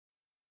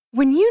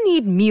When you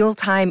need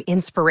mealtime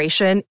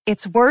inspiration,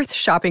 it's worth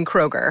shopping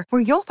Kroger,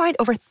 where you'll find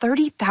over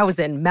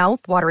 30,000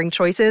 mouth-watering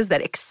choices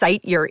that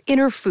excite your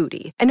inner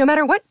foodie. And no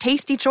matter what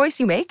tasty choice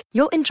you make,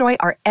 you'll enjoy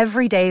our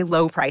everyday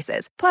low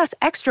prices, plus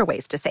extra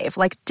ways to save,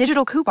 like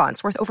digital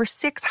coupons worth over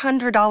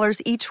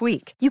 $600 each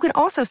week. You can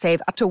also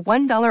save up to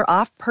 $1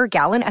 off per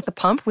gallon at the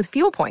pump with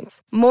fuel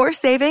points. More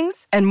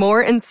savings and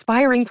more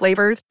inspiring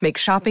flavors make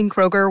shopping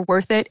Kroger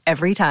worth it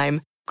every time.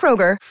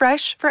 Kroger,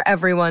 fresh for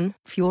everyone.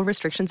 Fuel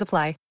restrictions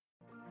apply.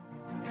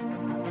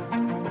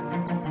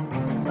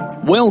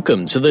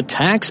 Welcome to the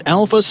Tax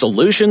Alpha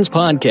Solutions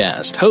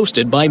Podcast,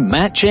 hosted by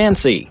Matt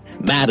Chansey.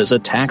 Matt is a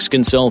tax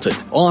consultant,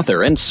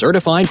 author, and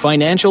certified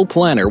financial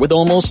planner with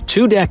almost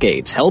 2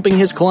 decades helping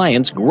his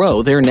clients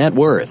grow their net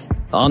worth.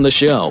 On the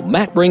show,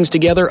 Matt brings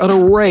together an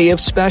array of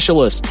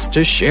specialists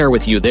to share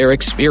with you their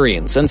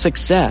experience and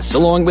success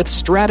along with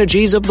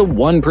strategies of the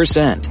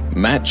 1%.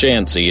 Matt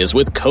Chansey is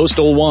with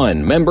Coastal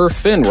One, member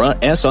FINRA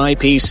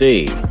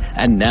SIPC.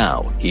 And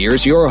now,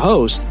 here's your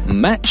host,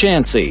 Matt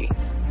Chansey.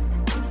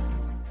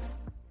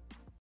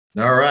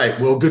 All right.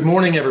 Well, good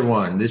morning,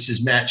 everyone. This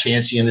is Matt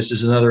Chansey, and this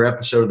is another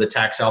episode of the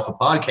Tax Alpha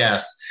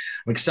Podcast.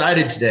 I'm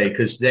excited today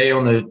because today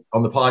on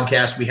the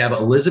podcast, we have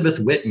Elizabeth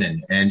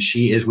Whitman, and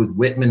she is with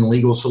Whitman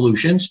Legal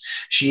Solutions.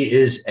 She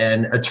is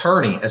an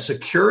attorney, a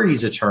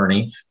securities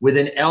attorney with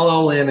an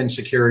LLM in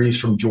securities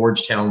from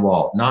Georgetown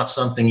Law, not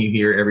something you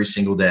hear every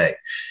single day.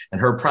 And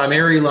her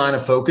primary line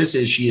of focus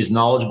is she is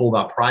knowledgeable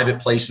about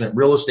private placement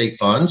real estate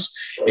funds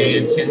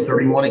and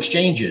 1031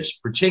 exchanges,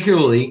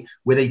 particularly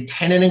with a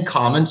tenant in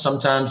common,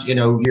 sometimes,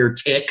 your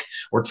TIC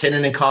or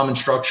tenant in common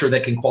structure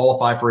that can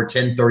qualify for a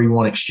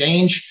 1031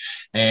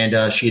 exchange.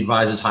 And she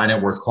advises high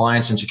net worth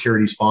clients and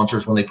security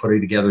sponsors when they put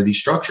together these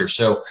structures.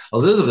 So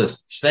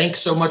Elizabeth, thanks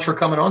so much for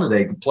coming on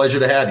today. Pleasure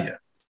to have you.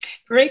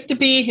 Great to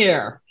be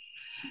here.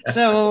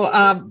 So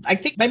I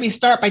think maybe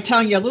start by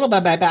telling you a little bit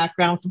about my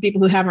background for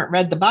people who haven't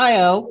read the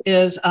bio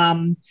is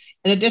in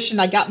addition,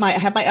 I have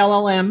my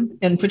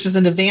LLM, which is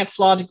an advanced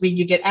law degree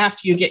you get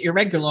after you get your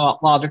regular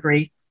law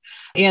degree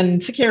in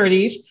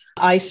securities.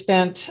 I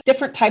spent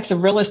different types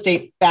of real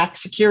estate backed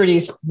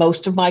securities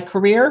most of my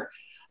career.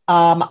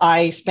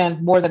 I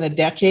spent more than a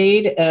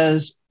decade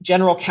as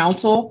general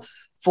counsel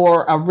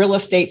for a real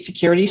estate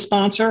security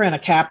sponsor and a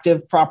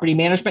captive property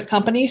management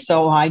company.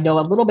 So I know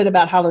a little bit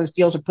about how those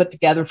deals are put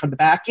together from the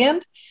back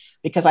end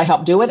because I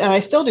helped do it. And I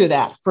still do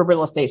that for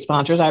real estate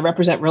sponsors. I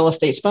represent real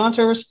estate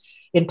sponsors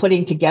in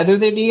putting together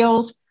their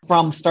deals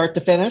from start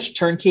to finish,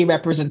 turnkey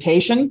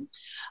representation.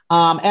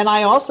 And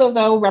I also,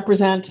 though,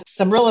 represent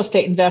some real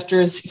estate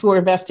investors who are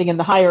investing in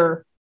the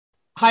higher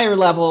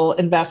level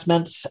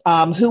investments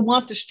who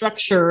want to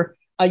structure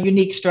a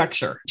unique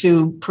structure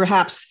to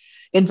perhaps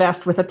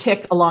invest with a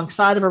TIC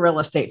alongside of a real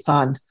estate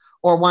fund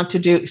or want to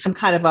do some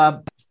kind of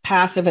a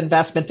passive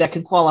investment that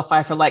can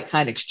qualify for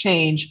like-kind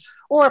exchange,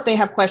 or if they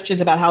have questions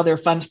about how their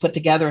funds put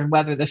together and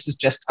whether this is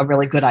just a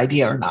really good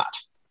idea or not.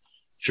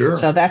 Sure.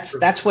 So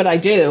that's what I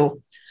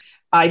do.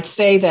 I'd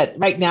say that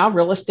right now,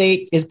 real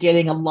estate is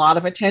getting a lot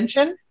of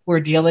attention.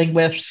 We're dealing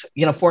with,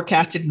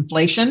 forecasted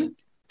inflation.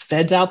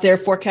 Fed's out there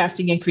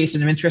forecasting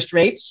increases in interest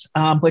rates,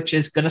 which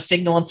is going to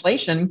signal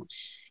inflation.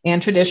 And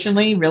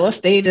traditionally, real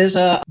estate is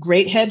a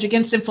great hedge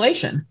against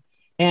inflation.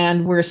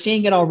 And we're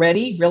seeing it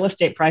already. Real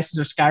estate prices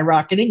are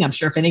skyrocketing. I'm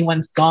sure if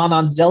anyone's gone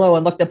on Zillow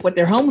and looked up what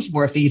their home's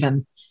worth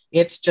even,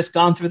 it's just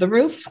gone through the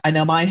roof. I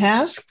know mine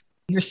has.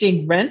 You're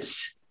seeing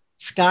rents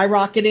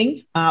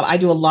skyrocketing. I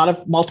do a lot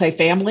of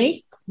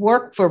multifamily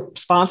work for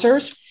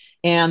sponsors,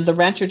 and the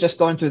rents are just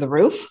going through the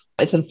roof.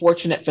 It's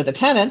unfortunate for the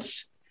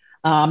tenants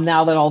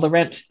now that all the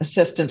rent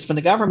assistance from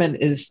the government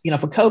is,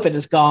 for COVID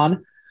is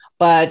gone,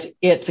 but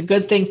it's a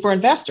good thing for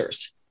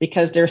investors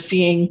because they're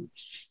seeing,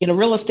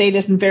 real estate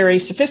isn't very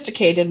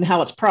sophisticated in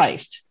how it's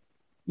priced.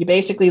 You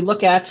basically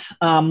look at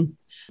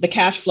the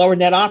cash flow or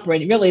net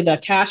operating, really the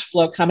cash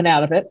flow coming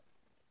out of it.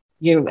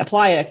 You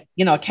apply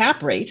a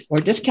cap rate or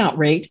discount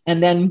rate,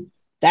 and then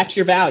that's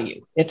your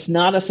value. It's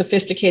not a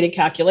sophisticated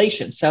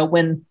calculation. So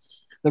when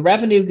the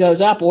revenue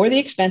goes up or the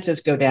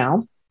expenses go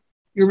down,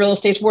 your real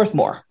estate's worth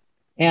more.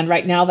 And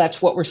right now,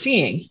 that's what we're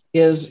seeing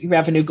is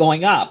revenue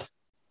going up.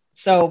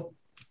 So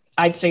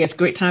I'd say it's a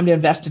great time to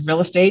invest in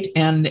real estate.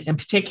 And in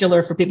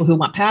particular, for people who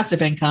want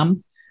passive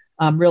income,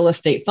 real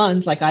estate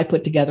funds like I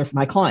put together for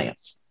my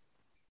clients.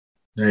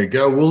 There you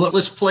go. Well,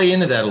 let's play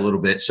into that a little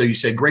bit. So you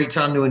said great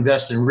time to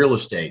invest in real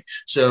estate.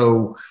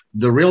 So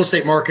the real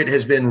estate market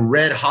has been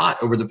red hot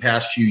over the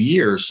past few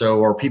years.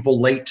 So are people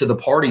late to the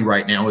party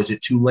right now? Is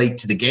it too late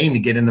to the game to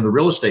get into the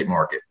real estate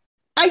market?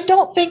 I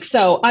don't think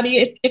so. I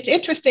mean, it's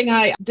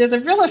interesting. There's a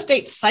real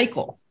estate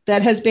cycle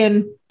that has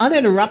been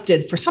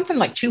uninterrupted for something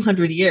like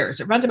 200 years.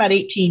 It runs about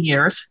 18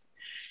 years.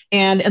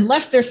 And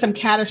unless there's some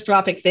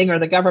catastrophic thing or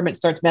the government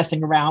starts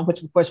messing around,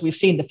 which of course we've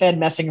seen the Fed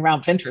messing around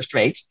with interest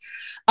rates,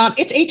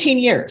 it's 18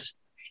 years.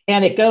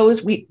 And it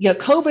goes,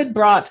 COVID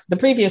brought the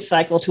previous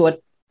cycle to a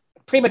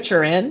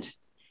premature end.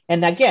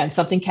 And again,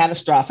 something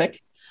catastrophic.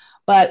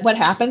 But what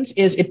happens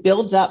is it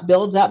builds up.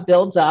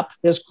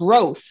 There's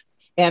growth.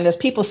 And as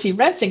people see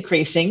rents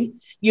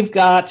increasing, you've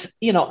got,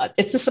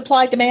 it's the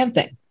supply demand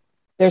thing.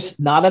 There's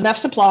not enough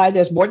supply.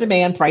 There's more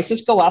demand.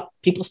 Prices go up.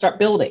 People start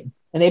building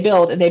and they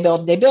build and they build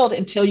and they build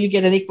until you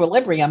get an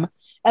equilibrium.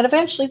 And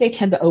eventually they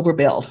tend to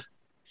overbuild.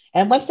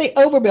 And once they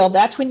overbuild,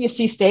 that's when you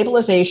see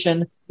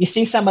stabilization. You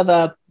see some of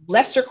the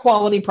lesser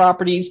quality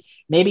properties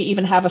maybe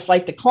even have a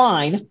slight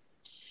decline.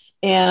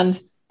 And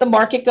the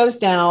market goes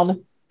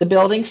down, the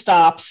building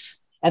stops.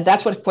 And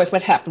that's what, of course,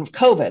 what happened with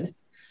COVID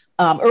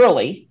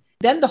early.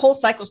 Then the whole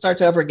cycle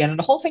starts over again. And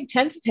the whole thing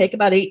tends to take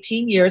about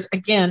 18 years.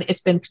 Again,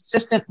 it's been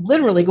consistent,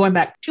 literally going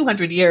back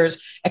 200 years,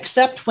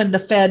 except when the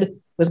Fed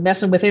was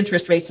messing with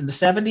interest rates in the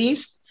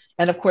 70s.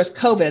 And of course,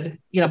 COVID,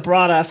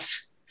 brought us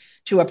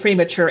to a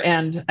premature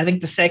end. I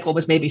think the cycle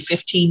was maybe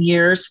 15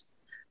 years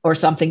or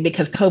something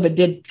because COVID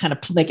did kind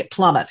of make it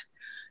plummet.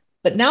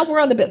 But now we're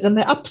on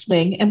the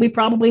upswing, and we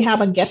probably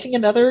have, I'm guessing,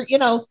 another,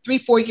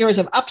 3-4 years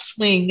of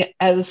upswing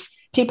as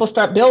people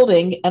start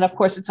building. And of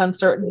course, it's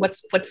uncertain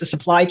what's the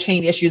supply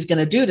chain issues going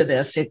to do to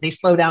this. If they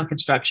slow down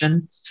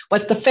construction,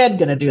 what's the Fed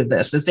going to do to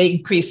this? As they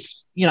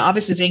increase,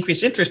 obviously, as they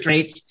increase interest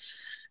rates,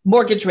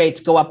 mortgage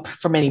rates go up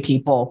for many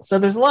people. So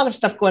there's a lot of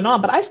stuff going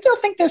on, but I still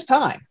think there's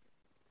time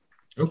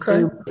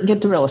to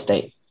get to real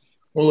estate.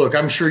 Well, look,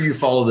 I'm sure you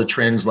follow the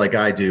trends like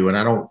I do, and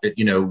I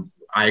don't,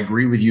 I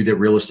agree with you that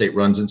real estate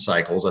runs in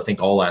cycles. I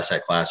think all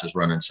asset classes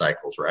run in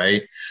cycles,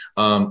 right?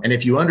 And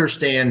if you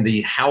understand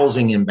the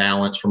housing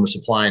imbalance from a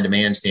supply and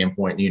demand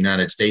standpoint in the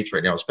United States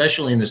right now,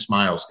 especially in the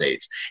Smile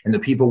States and the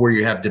people where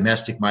you have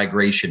domestic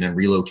migration and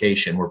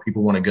relocation, where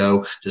people want to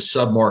go to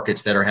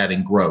submarkets that are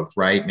having growth,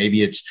 right?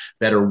 Maybe it's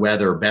better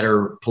weather,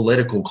 better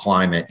political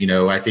climate.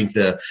 I think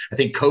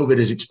COVID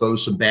has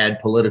exposed some bad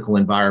political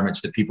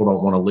environments that people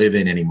don't want to live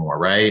in anymore,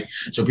 right?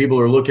 So people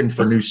are looking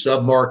for new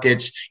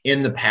submarkets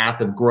in the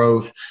path of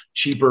growth.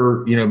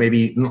 Cheaper,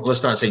 maybe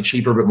let's not say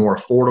cheaper, but more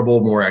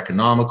affordable, more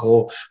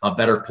economical, a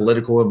better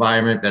political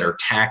environment, better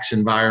tax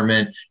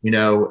environment,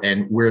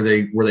 and where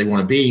they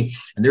want to be.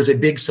 And there's a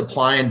big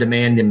supply and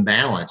demand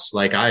imbalance.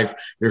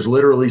 There's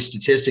literally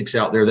statistics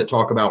out there that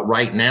talk about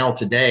right now,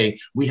 today,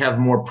 we have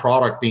more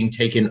product being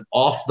taken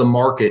off the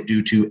market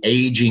due to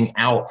aging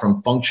out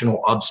from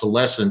functional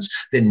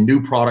obsolescence than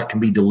new product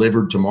can be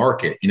delivered to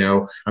market.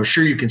 I'm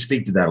sure you can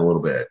speak to that a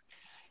little bit.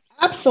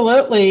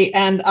 Absolutely.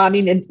 And I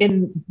mean,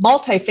 in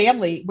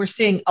multifamily, we're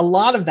seeing a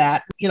lot of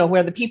that,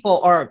 where the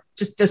people are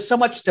there's so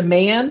much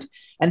demand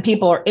and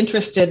people are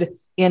interested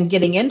in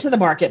getting into the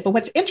market. But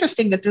what's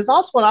interesting that there's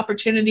also an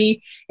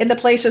opportunity in the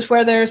places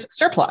where there's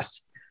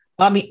surplus.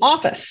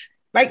 Office.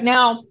 Right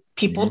now,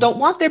 people don't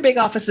want their big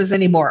offices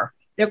anymore.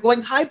 They're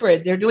going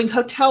hybrid. They're doing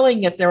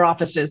hoteling at their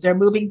offices. They're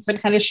moving some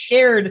kind of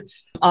shared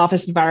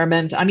office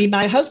environment.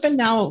 My husband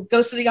now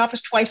goes to the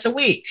office twice a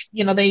week.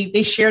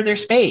 They share their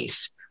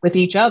space with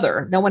each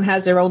other. No one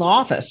has their own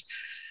office.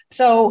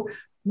 So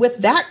with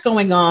that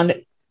going on,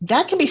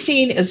 that can be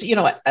seen as,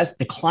 as a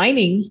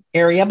declining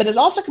area, but it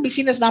also can be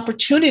seen as an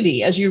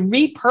opportunity as you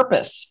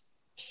repurpose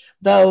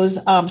those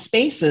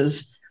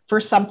spaces for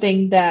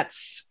something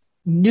that's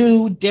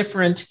new,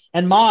 different,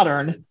 and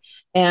modern.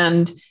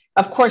 And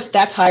of course,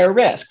 that's higher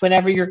risk.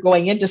 Whenever you're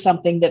going into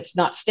something that's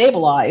not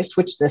stabilized,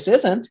 which this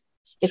isn't,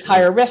 it's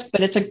higher risk,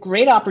 but it's a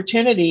great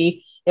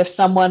opportunity if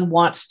someone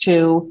wants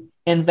to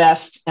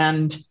invest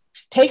and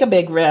take a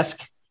big risk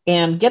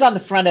and get on the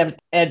front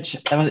edge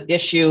of an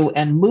issue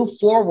and move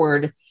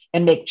forward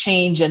and make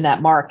change in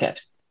that market.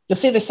 You'll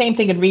see the same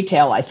thing in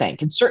retail, I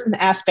think. In certain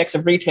aspects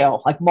of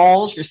retail, like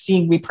malls, you're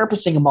seeing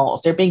repurposing of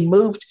malls. They're being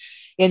moved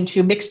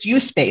into mixed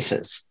use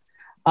spaces.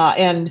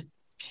 The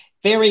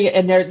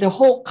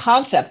whole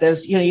concept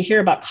is, you hear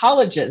about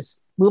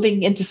colleges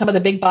moving into some of the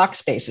big box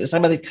spaces,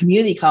 some of the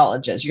community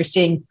colleges. You're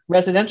seeing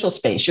residential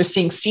space. You're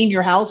seeing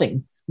senior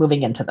housing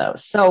moving into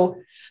those. So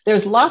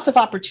there's lots of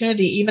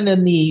opportunity, even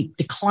in the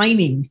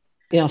declining,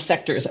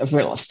 sectors of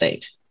real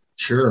estate.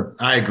 Sure.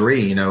 I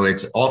agree.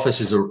 It's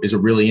office is a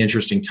really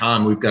interesting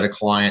time. We've got a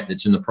client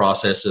that's in the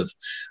process of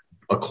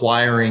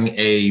acquiring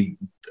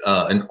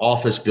an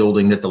office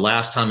building that the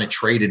last time it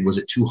traded was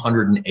at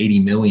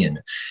 $280 million,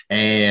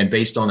 and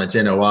based on its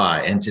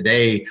NOI. And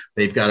today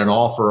they've got an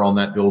offer on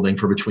that building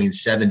for between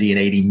 $70 and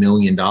 $80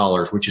 million,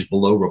 which is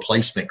below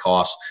replacement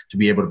costs to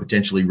be able to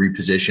potentially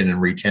reposition and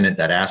re-tenant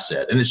that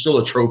asset. And it's still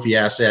a trophy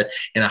asset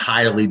in a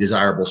highly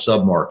desirable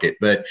submarket,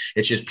 but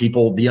it's just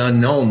people, the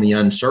unknown, the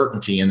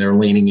uncertainty, and they're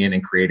leaning in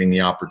and creating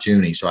the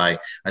opportunity. So I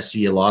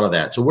see a lot of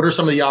that. So what are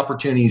some of the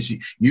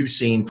opportunities you've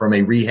seen from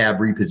a rehab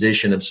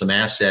reposition of some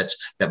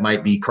assets that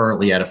might be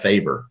currently out of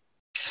favor?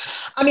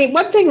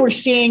 One thing we're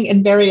seeing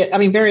in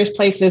various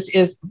places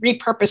is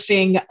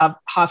repurposing of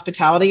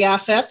hospitality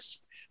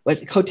assets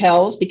with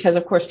hotels, because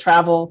of course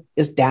travel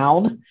is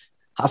down.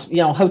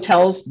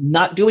 Hotels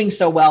not doing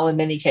so well in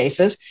many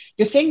cases.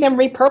 You're seeing them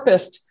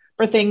repurposed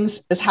for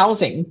things as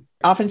housing,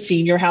 often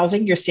senior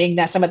housing. You're seeing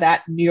some of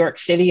that in New York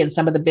City and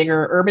some of the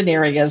bigger urban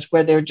areas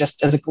where they're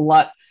just as a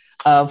glut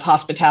of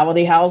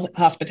hospitality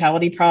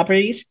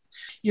properties.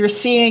 You're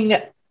seeing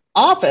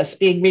office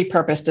being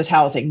repurposed as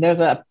housing. There's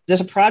a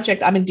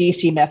project. I'm in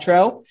DC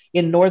Metro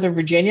in Northern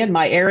Virginia, in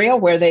my area,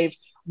 where they've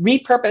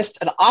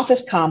repurposed an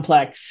office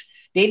complex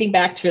dating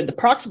back to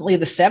approximately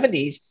the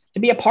 70s to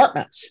be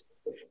apartments.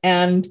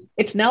 And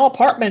it's now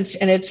apartments,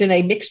 and it's in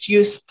a mixed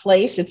use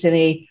place. It's in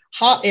a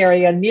hot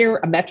area near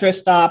a metro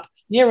stop,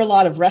 near a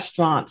lot of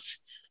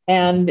restaurants.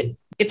 And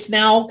it's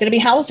now going to be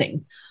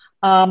housing.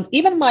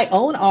 Even my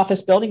own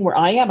office building where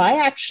I am,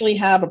 I actually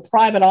have a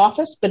private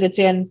office, but it's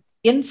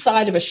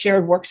inside of a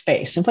shared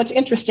workspace. And what's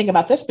interesting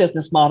about this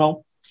business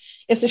model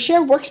is the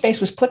shared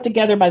workspace was put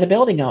together by the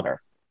building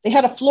owner. They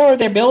had a floor of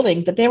their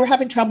building that they were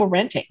having trouble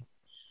renting.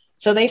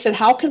 So they said,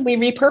 how can we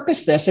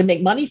repurpose this and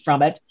make money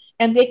from it?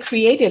 And they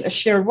created a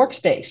shared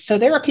workspace. So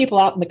there are people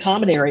out in the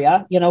common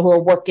area, who are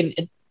working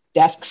at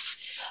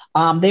desks.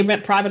 They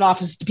rent private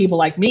offices to people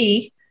like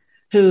me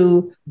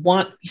who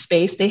want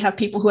space. They have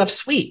people who have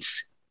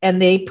suites, and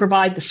they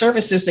provide the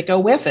services that go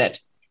with it.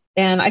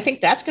 And I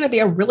think that's going to be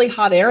a really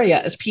hot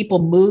area as people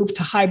move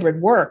to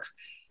hybrid work.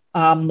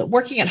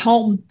 Working at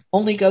home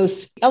only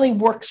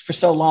works for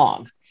so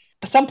long.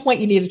 At some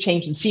point, you need a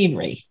change in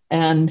scenery.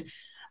 And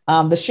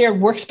the shared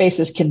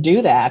workspaces can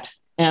do that.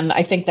 And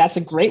I think that's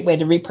a great way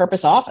to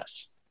repurpose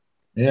office.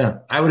 Yeah,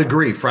 I would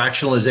agree.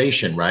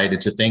 Fractionalization, right?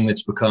 It's a thing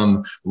that's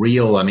become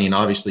real. I mean,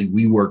 obviously,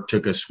 WeWork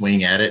took a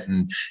swing at it,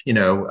 and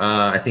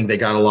I think they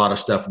got a lot of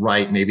stuff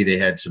right. Maybe they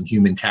had some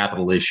human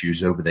capital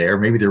issues over there.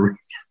 Maybe they're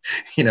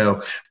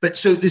but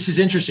so this is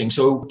interesting.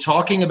 So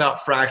talking about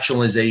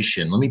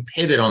fractionalization, let me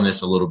pivot on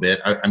this a little bit.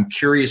 I'm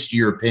curious to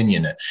your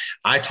opinion.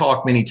 I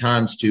talk many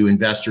times to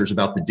investors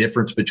about the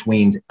difference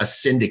between a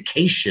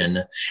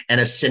syndication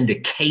and a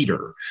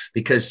syndicator,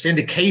 because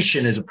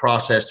syndication is a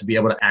process to be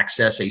able to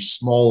access a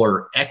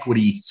smaller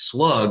equity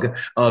slug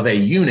of a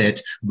unit,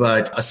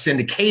 but a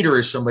syndicator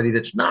is somebody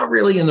that's not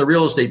really in the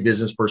real estate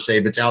business per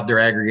se, but it's out there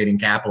aggregating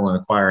capital and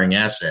acquiring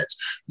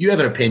assets. You have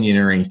an opinion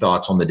or any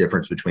thoughts on the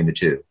difference between the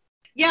two?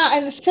 Yeah,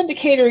 and the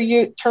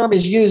syndicator term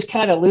is used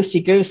kind of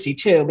loosey-goosey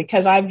too,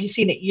 because I've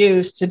seen it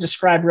used to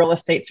describe real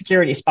estate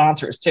security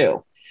sponsors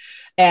too.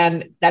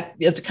 And that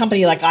is a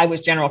company like I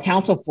was general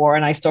counsel for,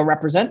 and I still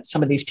represent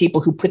some of these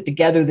people who put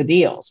together the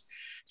deals.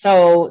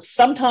 So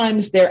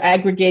sometimes they're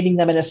aggregating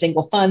them in a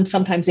single fund.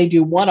 Sometimes they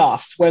do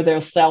one-offs where they'll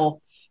sell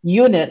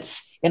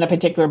units in a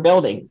particular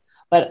building.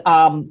 But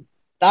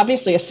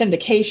obviously a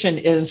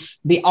syndication is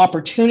the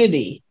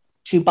opportunity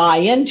to buy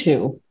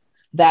into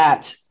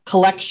that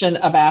collection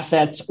of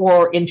assets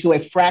or into a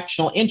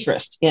fractional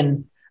interest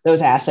in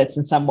those assets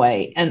in some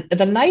way. And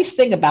the nice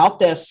thing about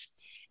this,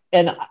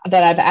 and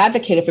that I've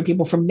advocated for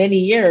people for many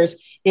years,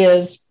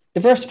 is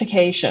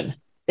diversification.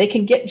 They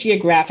can get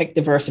geographic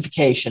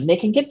diversification. They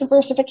can get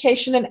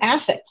diversification in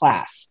asset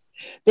class.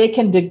 They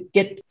can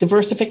get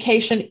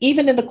diversification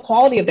even in the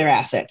quality of their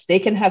assets. They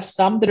can have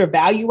some that are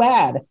value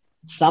add,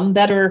 some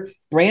that are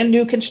brand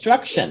new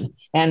construction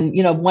and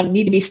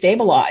need to be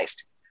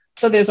stabilized.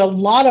 So there's a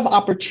lot of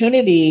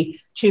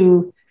opportunity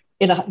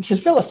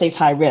because real estate's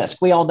high risk.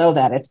 We all know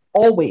that. It's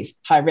always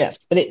high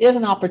risk, but it is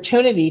an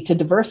opportunity to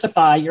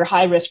diversify your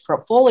high risk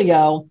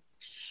portfolio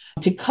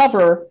to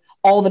cover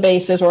all the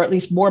bases, or at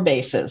least more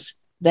bases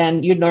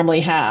than you'd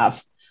normally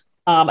have.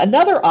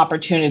 Another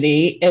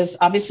opportunity is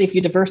obviously if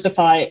you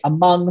diversify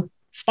among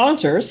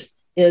sponsors,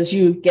 is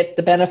you get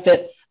the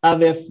benefit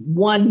of if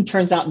one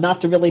turns out not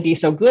to really be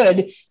so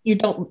good, you're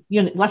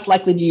less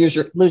likely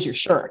to lose your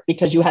shirt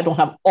because you don't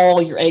have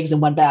all your eggs in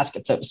one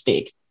basket, so to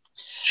speak.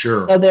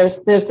 Sure. So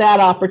there's that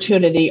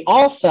opportunity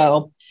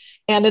also.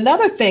 And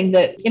another thing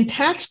that in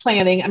tax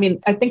planning,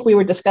 I think we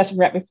were discussing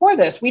right before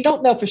this, we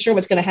don't know for sure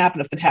what's going to happen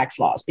with the tax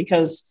laws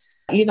because,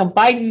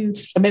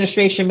 Biden's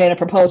administration made a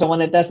proposal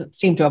and it doesn't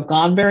seem to have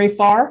gone very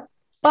far.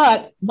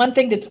 But one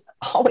thing that's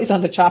always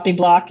on the chopping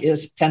block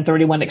is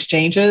 1031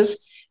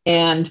 exchanges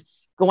and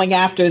going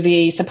after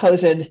the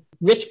supposed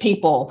rich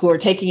people who are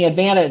taking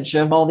advantage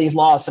of all these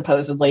laws,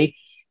 supposedly.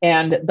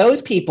 And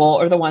those people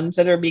are the ones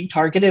that are being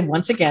targeted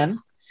once again.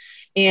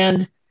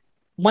 And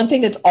one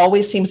thing that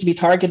always seems to be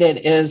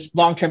targeted is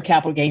long-term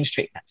capital gains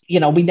treatment.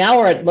 We now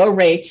are at low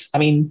rates.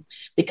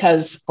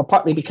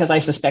 Partly because I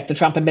suspect the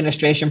Trump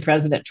administration,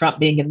 President Trump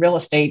being in real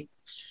estate,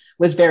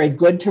 was very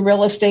good to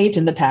real estate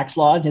in the tax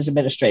law in his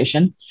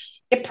administration.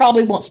 It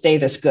probably won't stay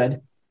this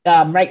good.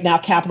 Right now,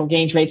 capital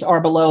gains rates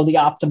are below the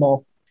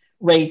optimal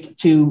rate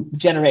to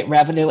generate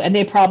revenue, and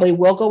they probably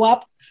will go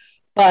up.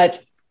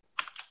 But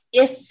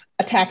if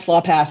a tax law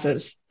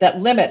passes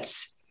that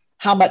limits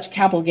how much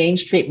capital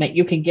gains treatment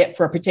you can get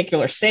for a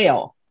particular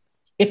sale,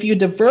 if you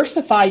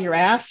diversify your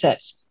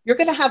assets, you're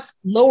going to have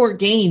lower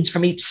gains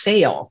from each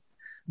sale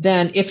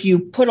than if you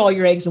put all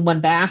your eggs in one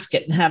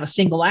basket and have a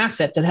single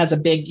asset that has a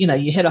big,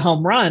 you hit a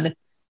home run,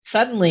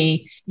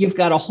 suddenly you've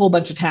got a whole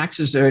bunch of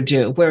taxes that are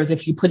due. Whereas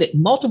if you put it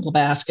in multiple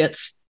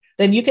baskets,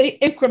 then you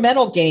get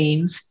incremental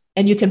gains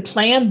and you can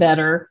plan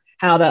better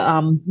how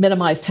to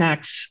minimize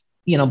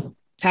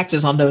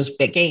taxes on those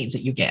big gains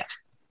that you get.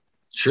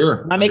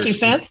 Sure. Am I making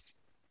sense?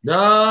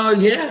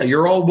 Yeah,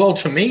 you're all well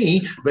to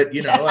me, but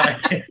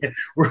to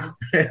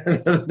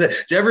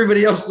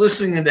everybody else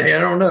listening today,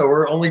 I don't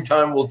know. Only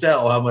time will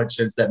tell how much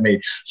sense that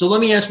made. So let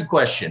me ask a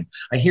question.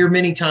 I hear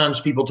many times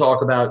people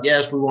talk about,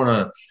 yes, we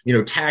want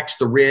to, tax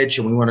the rich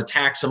and we want to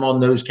tax them on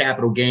those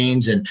capital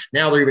gains. And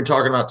now they're even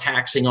talking about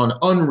taxing on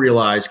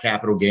unrealized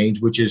capital gains,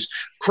 which is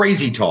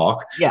crazy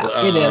talk. Yeah,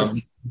 it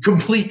is.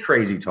 Complete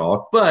crazy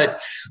talk. But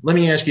let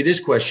me ask you this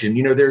question.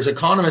 There's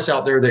economists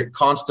out there that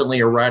constantly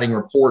are writing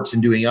reports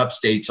and doing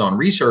updates on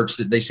research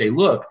that they say,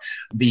 look,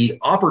 the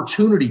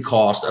opportunity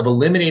cost of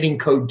eliminating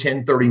Code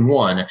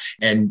 1031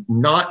 and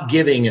not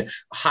giving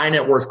high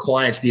net worth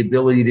clients the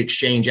ability to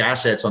exchange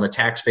assets on a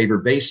tax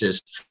favored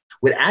basis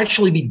would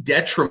actually be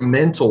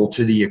detrimental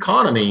to the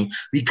economy,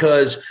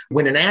 because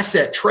when an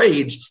asset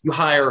trades, you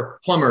hire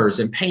plumbers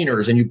and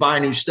painters and you buy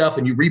new stuff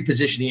and you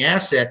reposition the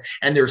asset,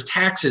 and there's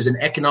taxes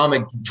and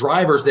economic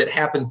drivers that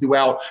happen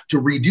throughout to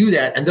redo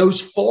that. And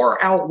those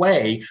far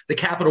outweigh the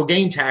capital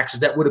gain taxes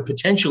that would have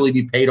potentially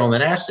be paid on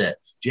that asset.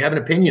 Do you have an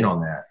opinion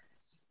on that?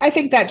 I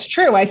think that's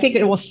true. I think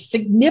it will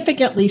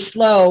significantly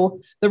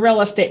slow the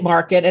real estate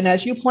market. And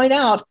as you point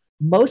out,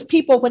 most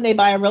people, when they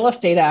buy a real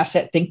estate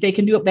asset, think they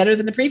can do it better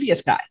than the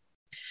previous guy.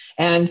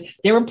 And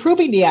they're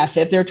improving the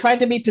asset. They're trying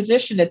to be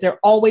positioned that they're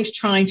always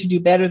trying to do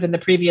better than the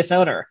previous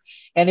owner.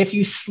 And if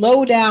you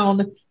slow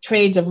down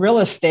trades of real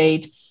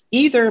estate,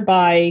 either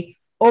by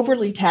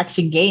overly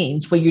taxing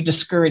gains where you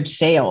discourage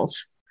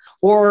sales,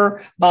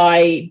 or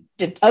by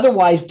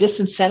otherwise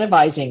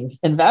disincentivizing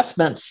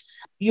investments,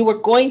 you are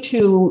going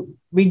to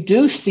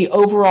reduce the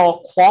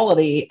overall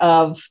quality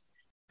of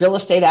real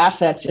estate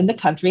assets in the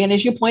country. And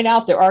as you point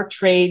out, there are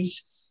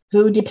trades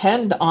who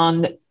depend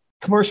on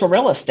commercial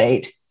real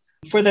estate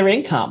for their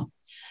income.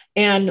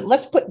 And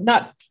let's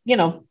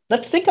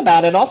think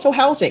about it. Also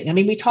housing. I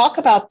mean, we talk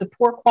about the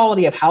poor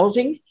quality of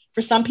housing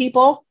for some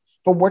people,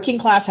 for working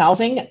class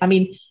housing. I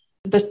mean,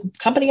 the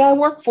company I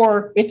work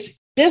for, its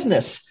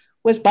business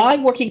was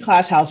buying working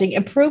class housing,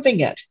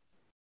 improving it,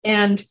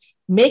 and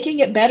making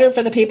it better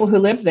for the people who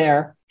live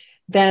there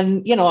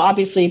than,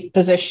 obviously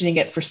positioning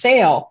it for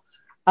sale.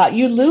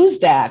 You lose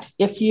that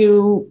if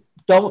you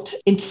don't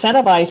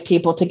incentivize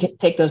people to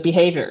take those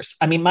behaviors.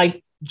 I mean,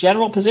 my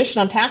general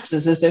position on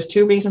taxes is there's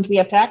two reasons we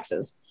have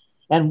taxes.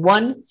 And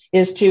one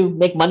is to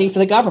make money for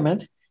the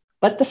government.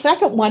 But the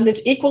second one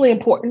that's equally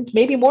important,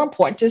 maybe more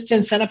important, is to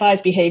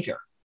incentivize behavior.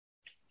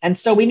 And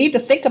so we need to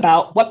think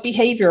about what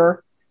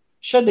behavior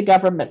should the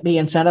government be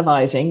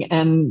incentivizing.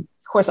 And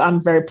of course,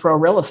 I'm very pro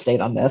real estate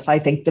on this. I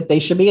think that they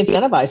should be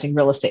incentivizing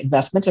real estate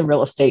investment and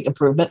real estate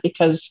improvement,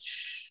 because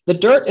the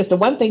dirt is the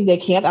one thing they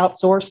can't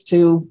outsource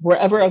to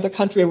wherever other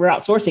country we're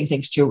outsourcing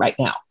things to right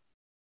now.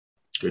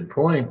 Good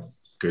point.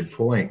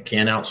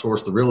 Can't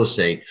outsource the real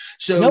estate.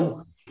 So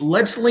Nope.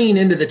 Let's lean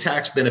into the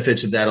tax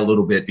benefits of that a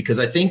little bit, because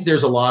I think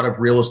there's a lot of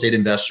real estate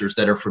investors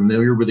that are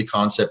familiar with the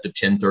concept of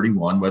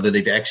 1031, whether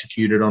they've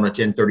executed on a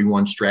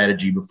 1031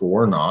 strategy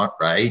before or not,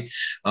 right?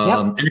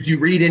 And if you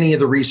read any of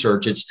the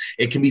research,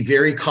 it can be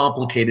very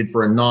complicated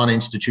for a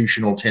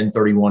non-institutional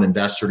 1031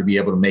 investor to be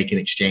able to make an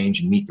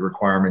exchange and meet the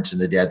requirements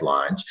and the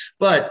deadlines.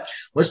 But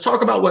let's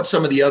talk about what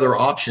some of the other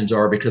options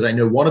are, because I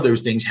know one of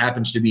those things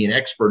happens to be an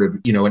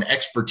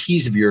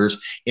expertise of yours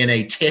in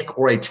a TIC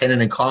or a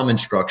tenant in common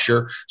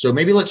structure. So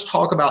maybe let's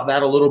talk about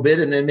that a little bit.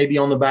 And then maybe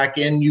on the back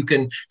end, you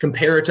can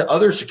compare it to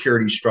other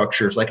security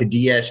structures like a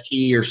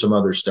DST or some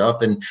other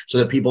stuff. And so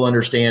that people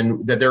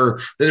understand that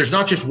there's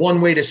not just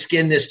one way to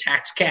skin this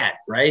tax cat,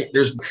 right?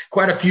 There's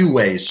quite a few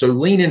ways. So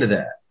lean into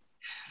that.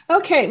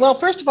 Okay. Well,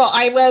 first of all,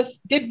 I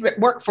did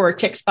work for a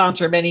TIC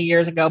sponsor many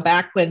years ago,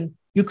 back when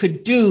you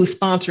could do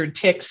sponsored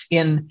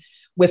TICs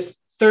with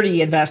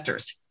 30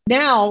 investors.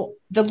 Now,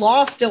 the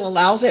law still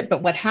allows it.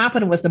 But what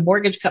happened was the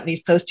mortgage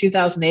companies post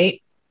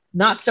 2008,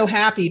 not so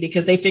happy,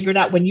 because they figured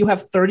out when you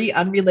have 30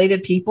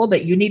 unrelated people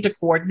that you need to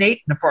coordinate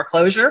in a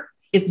foreclosure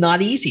is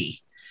not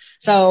easy.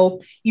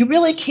 So you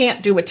really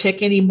can't do a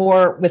TIC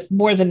anymore with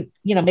more than,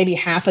 maybe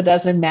half a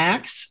dozen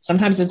max.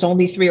 Sometimes it's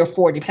only 3 or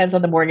 4, depends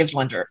on the mortgage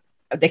lender.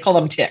 They call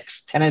them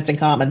TICs, tenants in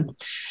common,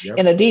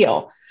 in a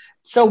deal.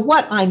 So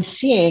what I'm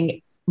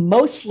seeing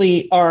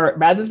mostly are,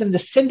 rather than the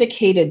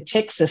syndicated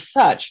TICs as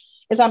such,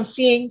 is I'm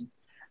seeing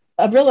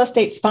a real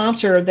estate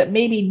sponsor that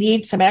maybe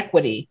needs some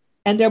equity,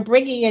 and they're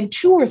bringing in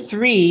 2 or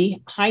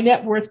 3 high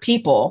net worth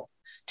people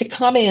to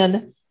come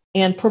in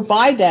and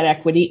provide that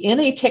equity in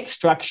a TIC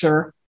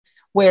structure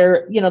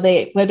where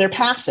they're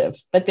passive,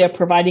 but they're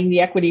providing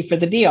the equity for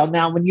the deal.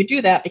 Now, when you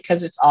do that,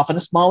 because it's often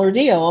a smaller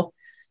deal,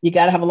 you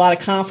got to have a lot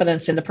of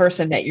confidence in the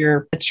person that's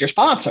your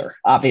sponsor,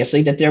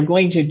 obviously, that they're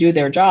going to do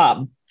their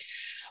job.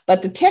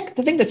 But the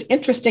thing that's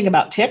interesting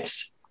about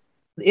TICs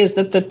is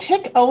that the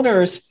TIC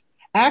owners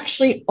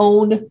actually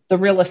own the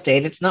real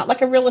estate. It's not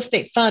like a real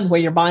estate fund where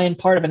you're buying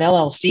part of an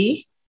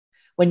LLC.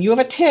 When you have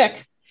a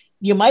TIC,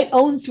 you might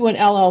own through an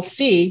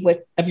LLC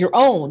of your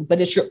own,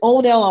 but it's your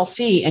own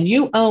LLC and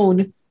you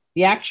own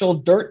the actual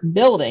dirt and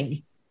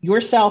building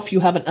yourself. You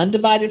have an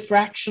undivided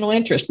fractional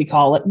interest, we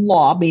call it in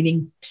law,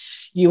 meaning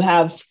you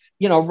have,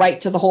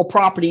 right to the whole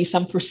property,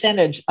 some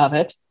percentage of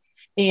it.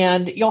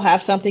 And you'll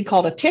have something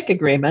called a TIC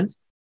agreement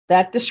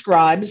that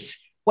describes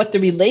what the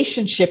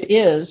relationship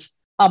is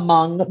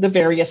among the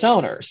various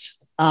owners.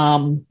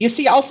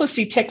 You also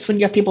see TICs when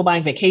you have people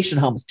buying vacation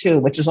homes too,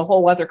 which is a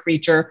whole other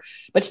creature,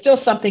 but still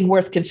something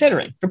worth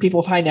considering for people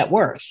with high net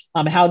worth.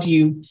 How do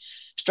you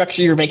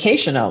structure your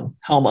vacation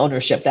home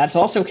ownership? That's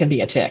also can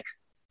be a TIC.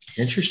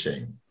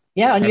 Interesting.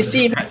 Yeah, and you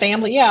see even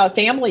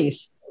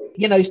families,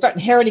 you start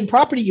inheriting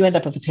property, you end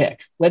up with a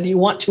TIC, whether you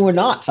want to or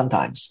not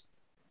sometimes.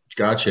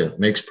 Gotcha.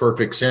 Makes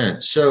perfect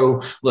sense.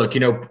 So look,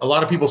 a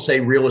lot of people say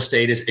real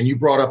estate is, and you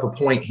brought up a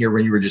point here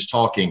when you were just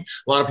talking,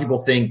 a lot of people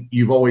think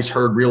you've always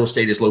heard real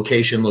estate is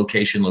location,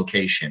 location,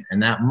 location.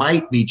 And that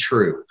might be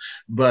true.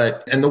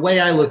 And the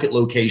way I look at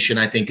location,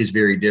 I think is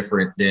very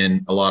different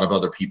than a lot of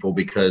other people,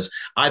 because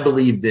I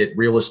believe that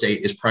real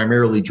estate is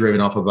primarily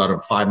driven off about a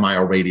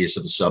 5-mile radius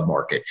of the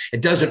submarket.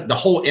 The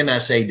whole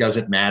MSA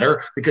doesn't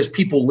matter because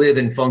people live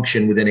and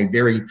function within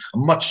a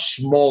much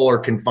smaller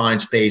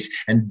confined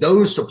space. And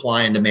those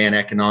supply and demand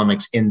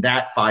economics in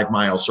that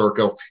 5-mile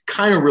circle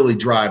kind of really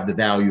drive the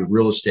value of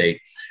real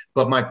estate.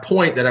 But my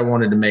point that I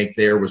wanted to make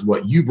there was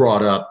what you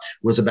brought up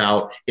was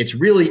about it's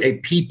really a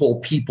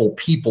people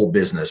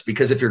business,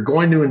 because if you're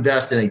going to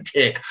invest in a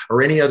TIC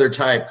or any other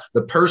type,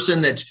 the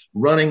person that's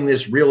running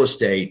this real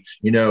estate,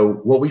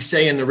 what we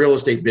say in the real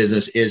estate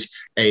business is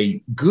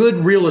a good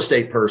real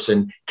estate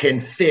person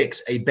can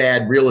fix a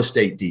bad real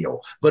estate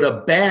deal, but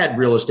a bad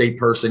real estate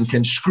person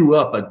can screw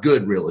up a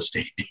good real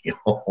estate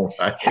deal.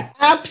 Right?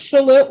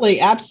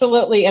 Absolutely.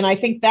 Absolutely. And I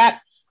think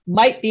that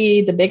might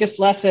be the biggest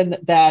lesson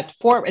that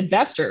for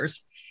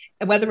investors,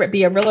 whether it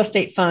be a real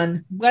estate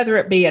fund, whether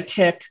it be a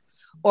TIC,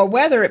 or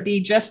whether it be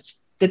just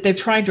that they're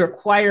trying to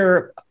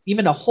acquire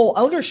even a whole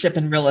ownership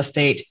in real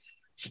estate,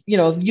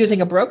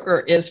 using a broker,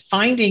 is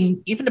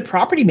finding, even a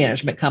property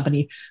management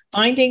company,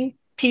 finding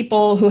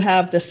people who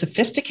have the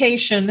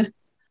sophistication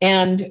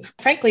and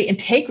frankly,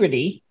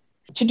 integrity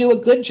to do a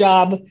good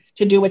job,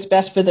 to do what's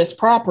best for this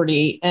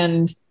property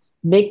and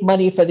make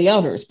money for the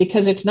owners,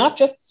 because it's not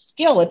just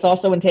skill, it's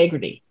also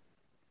integrity.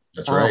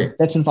 That's right.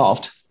 That's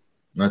involved.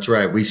 That's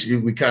right. We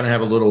kind of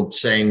have a little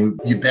saying,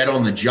 you bet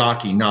on the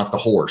jockey, not the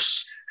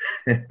horse.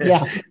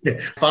 Yeah.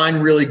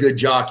 Find really good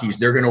jockeys.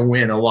 They're going to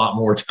win a lot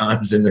more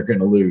times than they're going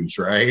to lose.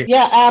 Right.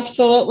 Yeah,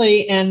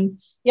 absolutely. And,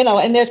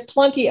 and there's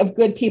plenty of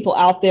good people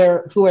out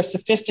there who are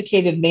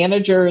sophisticated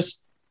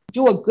managers,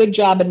 do a good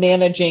job in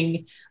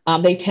managing.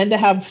 They tend to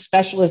have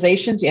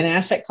specializations in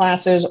asset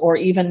classes or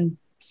even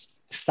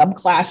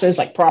subclasses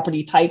like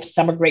property types.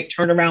 Some are great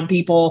turnaround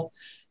people.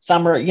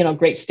 Some are,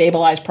 great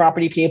stabilized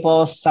property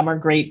people. Some are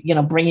great,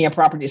 bringing a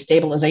property to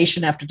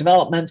stabilization after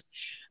development.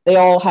 They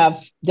all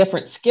have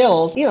different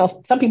skills.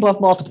 Some people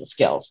have multiple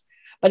skills,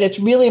 but it's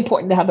really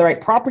important to have the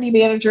right property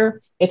manager.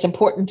 It's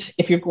important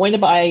if you're going to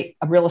buy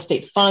a real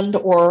estate fund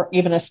or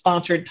even a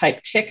sponsored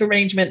type TIC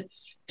arrangement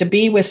to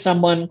be with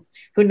someone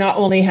who not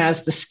only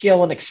has the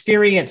skill and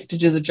experience to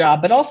do the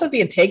job, but also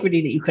the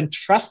integrity that you can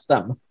trust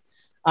them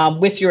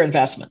with your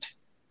investment.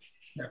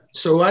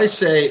 So I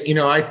say,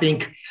 I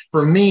think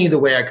for me, the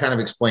way I kind of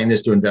explain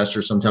this to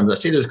investors sometimes, I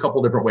say there's a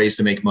couple different ways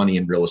to make money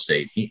in real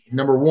estate.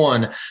 Number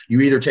one,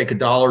 you either take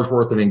 $1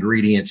 worth of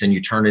ingredients and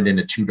you turn it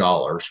into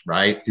 $2,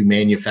 right? Through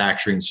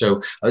manufacturing.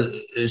 So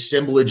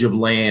assemblage of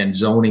land,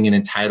 zoning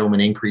and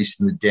entitlement, increase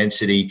in the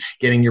density,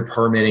 getting your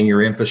permitting,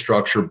 your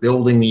infrastructure,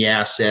 building the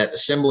asset,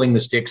 assembling the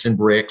sticks and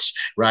bricks,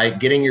 right?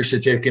 Getting your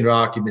certificate of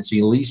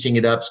occupancy, leasing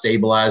it up,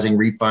 stabilizing,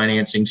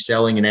 refinancing,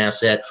 selling an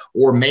asset,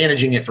 or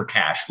managing it for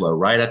cash flow,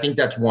 right? I think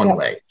that's one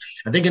way.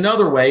 I think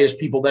another way is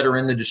people that are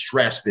in the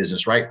distress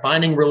business, right?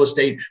 Finding real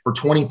estate for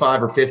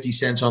 25 or 50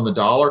 cents on the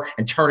dollar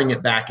and turning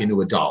it back into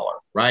 $1,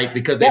 right?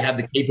 Because they have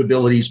the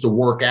capabilities to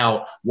work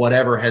out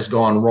whatever has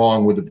gone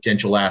wrong with the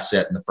potential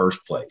asset in the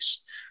first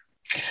place.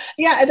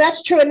 Yeah,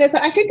 that's true. And there's,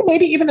 I think,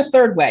 maybe even a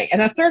third way.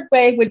 And a third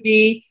way would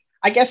be,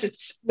 I guess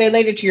it's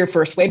related to your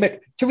first way,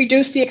 but to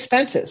reduce the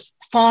expenses,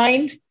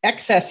 find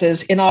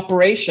excesses in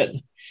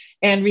operation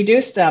and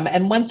reduce them.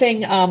 And one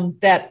thing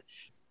that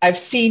I've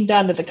seen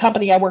done that the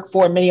company I work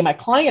for and many of my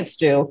clients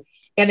do,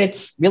 and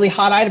it's really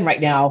hot item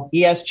right now,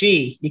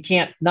 ESG. You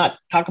can't not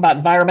talk about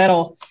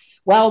environmental.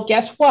 Well,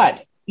 guess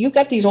what? You've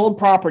got these old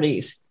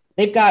properties.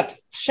 They've got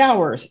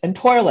showers and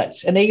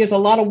toilets, and they use a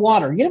lot of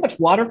water. You know how much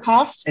water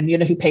costs, and you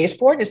know who pays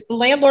for it? It's the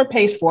landlord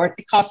pays for it.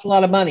 It costs a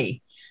lot of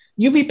money.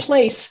 You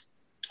replace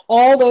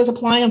all those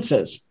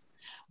appliances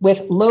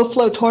with low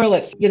flow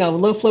toilets,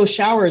 low flow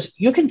showers.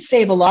 You can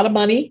save a lot of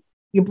money.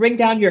 You bring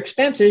down your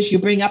expenses, you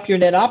bring up your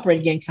net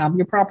operating income,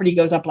 your property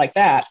goes up like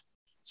that.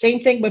 Same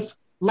thing with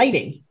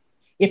lighting.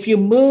 If you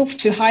move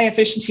to high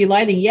efficiency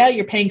lighting,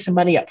 you're paying some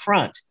money up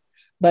front,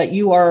 but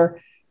you are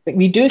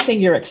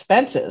reducing your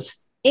expenses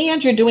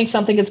and you're doing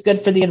something that's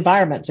good for the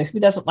environment. So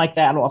who doesn't like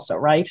that also,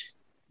 right?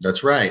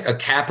 That's right. A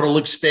capital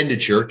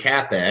expenditure,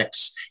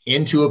 CapEx,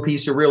 into a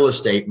piece of real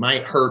estate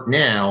might hurt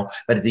now,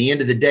 but at the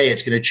end of the day,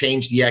 it's going to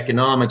change the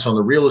economics on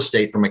the real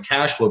estate from a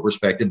cash flow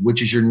perspective,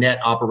 which is your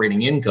net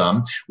operating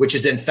income, which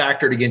is then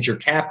factored against your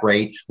cap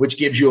rate, which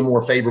gives you a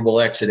more favorable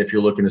exit if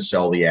you're looking to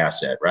sell the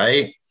asset,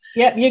 right?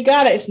 Yeah, you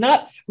got it. It's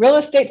not real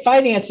estate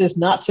finance is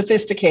not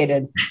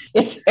sophisticated.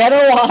 It's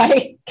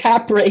NOI,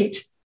 cap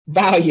rate,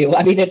 value.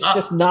 I mean,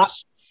 it's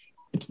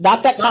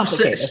not that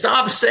complicated.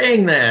 Stop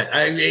saying that.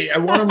 I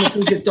want them to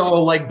think it's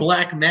all like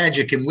black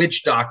magic and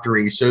witch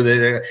doctory so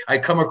that I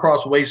come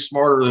across way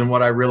smarter than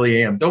what I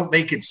really am. Don't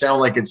make it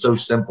sound like it's so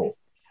simple.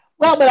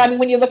 Well, but I mean,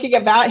 when you're looking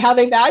at how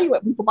they value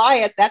it, people buy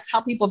it. That's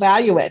how people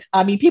value it.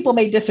 I mean, people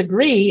may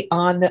disagree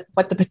on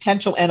what the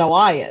potential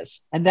NOI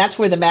is, and that's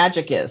where the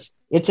magic is.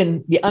 It's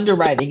in the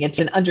underwriting. It's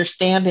in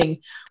understanding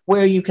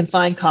where you can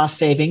find cost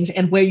savings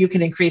and where you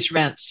can increase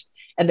rents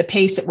and the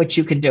pace at which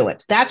you can do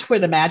it. That's where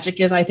the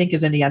magic is, I think,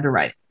 is in the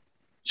underwriting.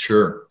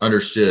 Sure.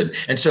 Understood.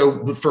 And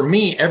so for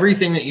me,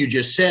 everything that you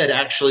just said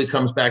actually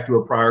comes back to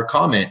a prior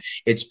comment.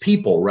 It's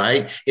people,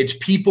 right? It's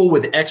people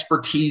with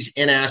expertise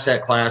in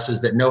asset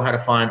classes that know how to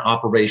find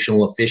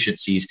operational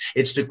efficiencies.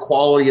 It's the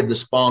quality of the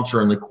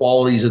sponsor and the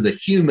qualities of the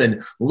human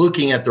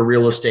looking at the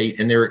real estate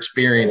and their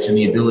experience and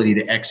the ability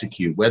to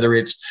execute, whether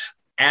it's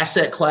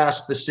asset class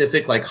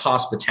specific, like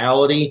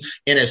hospitality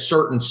in a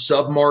certain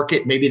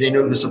submarket. Maybe they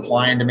know the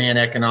supply and demand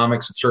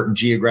economics of certain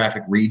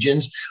geographic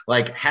regions,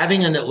 like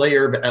having a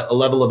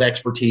level of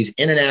expertise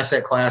in an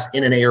asset class,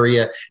 in an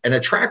area, and a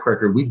track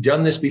record. We've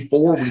done this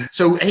before.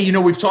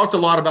 We've talked a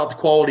lot about the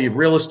quality of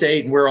real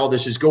estate and where all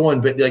this is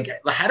going, but like,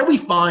 how do we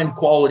find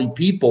quality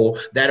people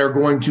that are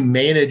going to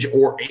manage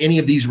or any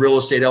of these real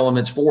estate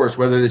elements for us,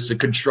 whether it's the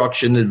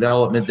construction, the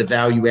development, the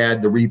value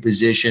add, the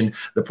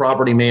reposition, the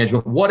property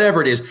management,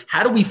 whatever it is?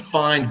 How do we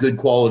find good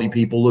quality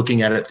people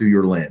looking at it through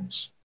your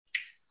lens?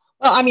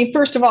 Well, I mean,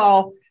 first of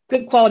all,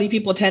 good quality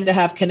people tend to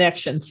have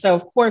connections. So,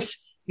 of course,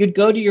 you'd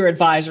go to your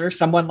advisor,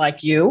 someone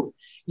like you.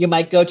 You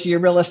might go to your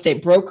real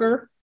estate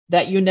broker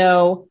that you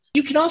know.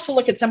 You can also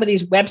look at some of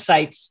these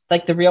websites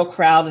like The Real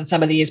Crowd and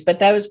some of these, but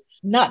those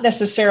not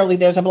necessarily,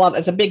 there's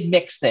a big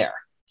mix there.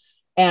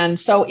 And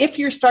so if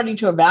you're starting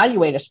to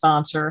evaluate a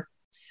sponsor,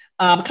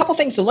 a couple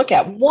things to look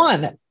at.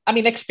 One, I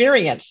mean,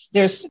 experience.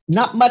 There's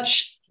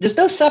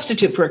no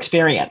substitute for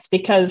experience,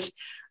 because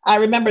I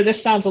remember,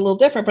 this sounds a little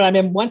different, but I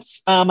mean,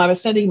 once I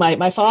was sending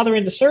my father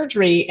into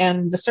surgery,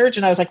 and the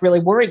surgeon, I was like really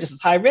worried, this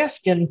is high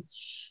risk. And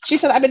she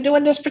said, I've been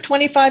doing this for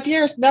 25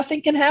 years.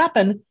 Nothing can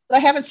happen that I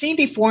haven't seen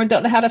before and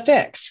don't know how to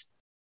fix.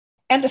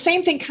 And the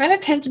same thing kind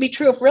of tends to be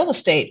true of real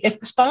estate. If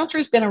the sponsor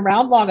has been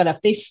around long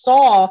enough, they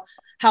saw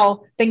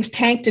how things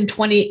tanked in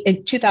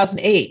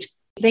 2008.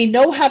 They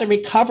know how to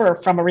recover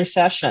from a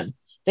recession.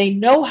 They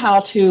know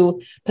how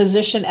to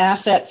position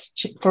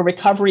assets for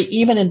recovery,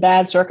 even in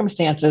bad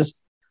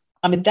circumstances.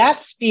 I mean,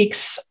 that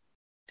speaks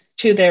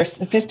to their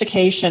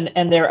sophistication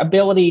and their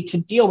ability to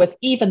deal with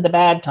even the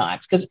bad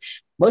times, because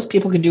most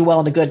people can do well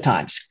in the good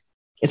times.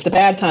 It's the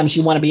bad times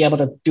you want to be able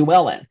to do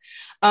well in.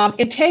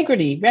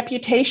 Integrity,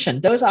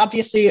 reputation, those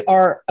obviously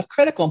are of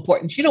critical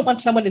importance. You don't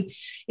want someone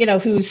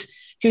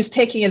who's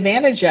taking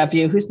advantage of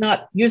you, who's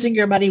not using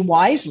your money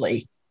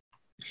wisely.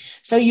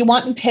 So you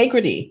want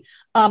integrity.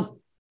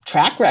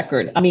 Track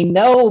record. I mean,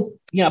 no,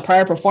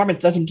 prior performance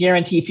doesn't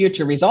guarantee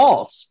future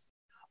results,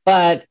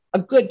 but a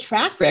good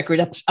track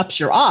record ups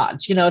your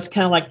odds. It's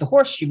kind of like the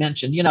horse you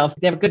mentioned. If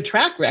they have a good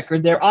track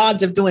record, their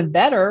odds of doing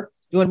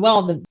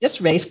well in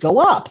this race go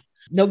up.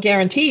 No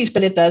guarantees,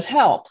 but it does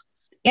help.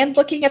 And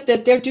looking at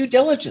their due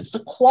diligence,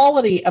 the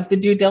quality of the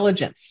due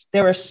diligence.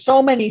 There are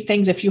so many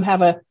things. If you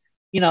have a,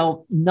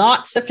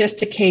 not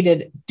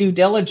sophisticated due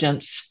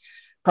diligence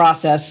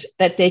process,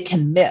 that they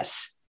can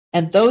miss.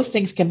 And those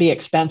things can be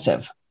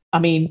expensive. I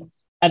mean,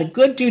 a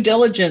good due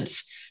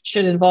diligence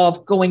should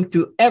involve going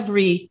through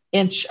every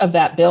inch of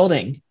that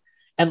building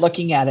and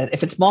looking at it.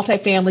 If it's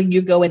multifamily,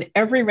 you go in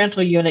every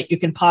rental unit you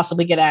can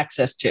possibly get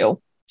access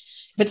to.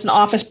 If it's an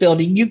office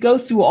building, you go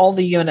through all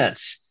the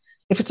units.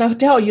 If it's a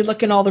hotel, you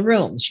look in all the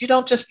rooms. You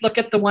don't just look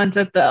at the ones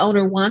that the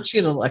owner wants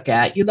you to look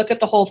at. You look at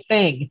the whole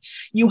thing.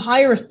 They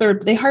hire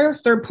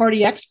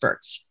third-party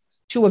experts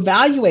to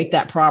evaluate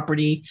that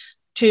property,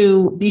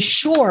 to be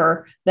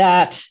sure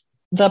that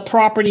the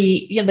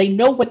property, they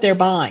know what they're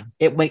buying.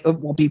 It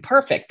won't be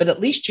perfect, but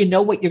at least you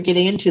know what you're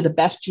getting into the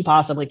best you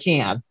possibly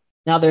can.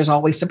 Now, there's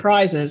always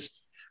surprises,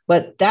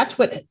 but that's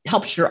what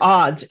helps your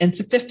odds. And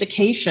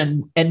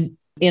sophistication and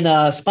in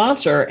a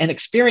sponsor and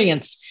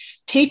experience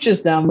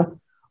teaches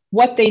them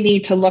what they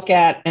need to look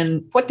at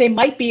and what they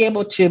might be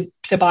able to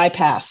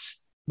bypass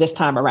this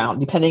time around,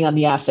 depending on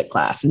the asset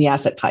class and the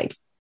asset type.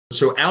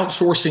 So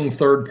outsourcing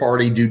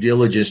third-party due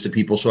diligence to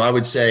people. So I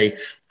would say,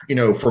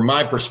 from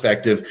my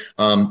perspective,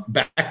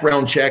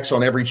 background checks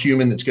on every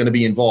human that's going to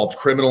be involved,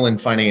 criminal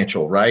and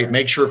financial, right?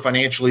 Make sure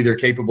financially they're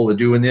capable of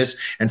doing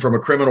this. And from a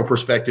criminal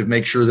perspective,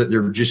 make sure that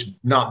they're just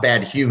not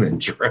bad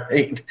humans,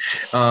 right?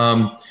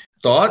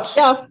 Thoughts?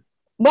 Yeah.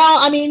 Well,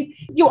 I mean,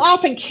 you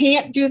often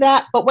can't do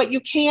that. But what you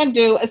can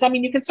do is,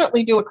 you can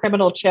certainly do a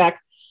criminal check.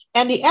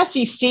 And the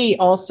SEC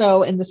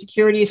also, and the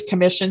securities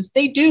commissions,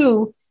 they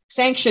do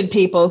sanction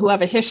people who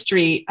have a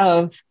history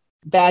of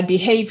bad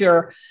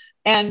behavior.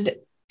 And,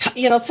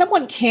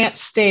 someone can't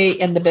stay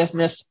in the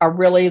business a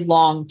really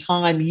long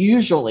time,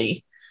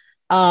 usually,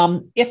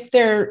 if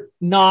they're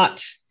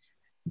not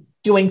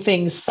doing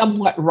things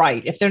somewhat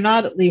right, if they're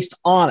not at least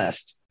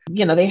honest,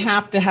 they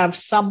have to have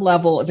some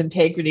level of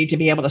integrity to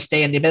be able to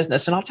stay in the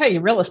business. And I'll tell you,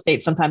 real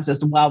estate sometimes is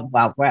the wild,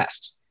 wild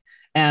west.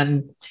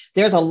 And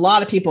there's a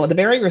lot of people, the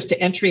barriers to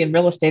entry in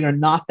real estate are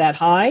not that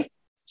high.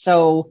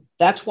 So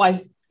that's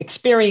why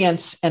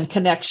experience and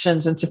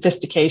connections and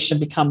sophistication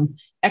become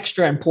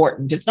extra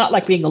important. It's not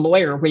like being a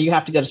lawyer where you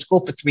have to go to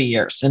school for 3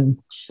 years and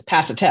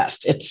pass a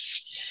test.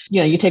 It's,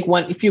 you take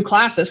a few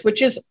classes,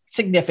 which is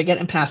significant,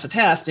 and pass a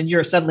test, and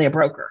you're suddenly a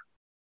broker.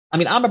 I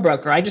mean, I'm a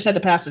broker. I just had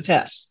to pass the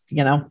test,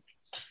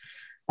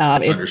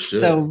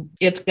 Understood. So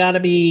it's got to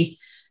be,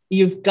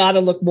 you've got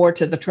to look more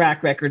to the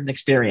track record and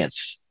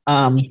experience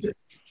of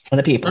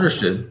the people.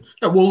 Understood.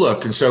 Well,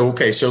 look, and so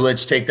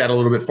let's take that a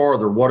little bit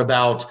farther. What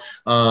about,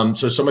 so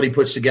somebody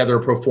puts together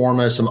a pro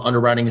forma, some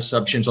underwriting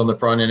assumptions on the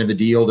front end of the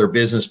deal, their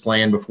business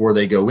plan before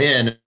they go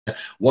in.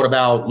 What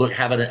about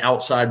having an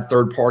outside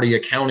third-party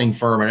accounting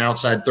firm, an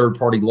outside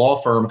third-party law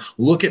firm,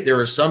 look at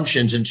their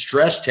assumptions and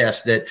stress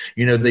test that,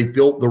 they've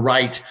built the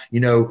right,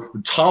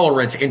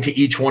 tolerance into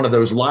each one of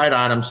those line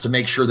items to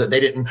make sure that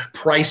they didn't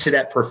price it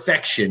at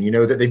perfection,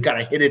 that they've got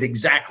to hit it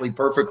exactly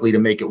perfectly to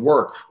make it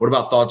work. What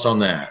about thoughts on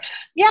that?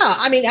 Yeah,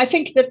 I mean, I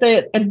think that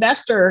the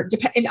investor,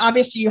 and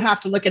obviously you have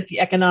to look at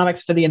the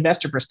economics for the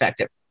investor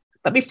perspective.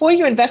 But before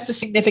you invest a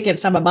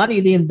significant sum of money,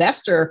 the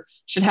investor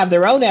should have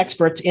their own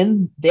experts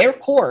in their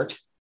court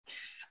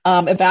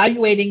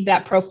evaluating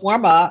that pro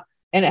forma,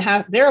 and it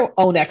has their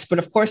own expert,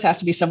 of course, has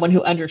to be someone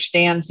who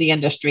understands the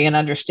industry and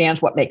understands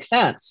what makes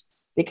sense.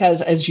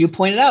 Because as you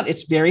pointed out,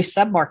 it's very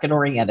sub-market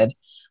oriented.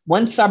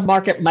 One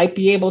sub-market might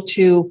be able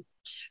to,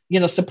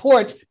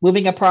 support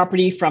moving a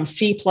property from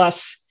C+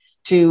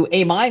 to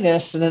A-,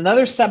 and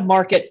another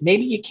sub-market,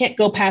 maybe you can't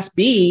go past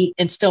B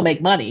and still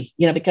make money,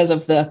 because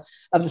of the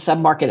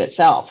submarket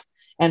itself.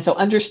 And so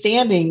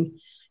understanding,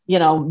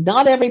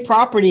 not every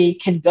property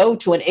can go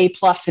to an A+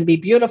 and be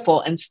beautiful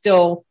and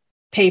still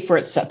pay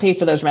for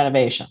those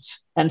renovations.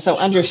 And so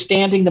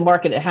understanding the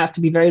market, it has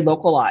to be very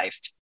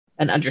localized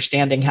and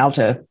understanding how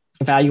to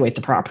evaluate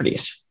the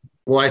properties.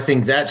 Well, I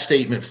think that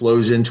statement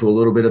flows into a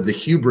little bit of the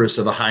hubris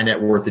of a high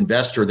net worth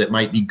investor that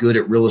might be good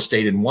at real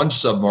estate in one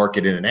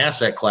submarket in an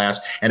asset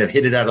class and have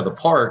hit it out of the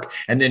park,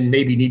 and then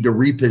maybe need to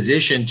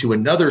reposition to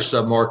another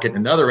submarket,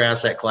 another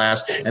asset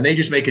class, and they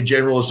just make a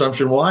general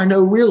assumption, well, I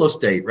know real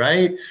estate,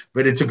 right?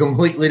 But it's a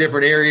completely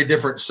different area,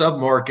 different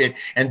submarket,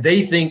 and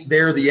they think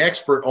they're the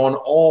expert on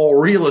all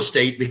real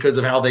estate because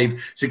of how they've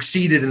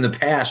succeeded in the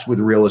past with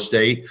real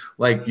estate.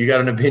 Like, you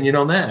got an opinion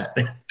on that?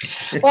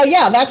 Well,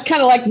 yeah, that's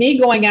kind of like me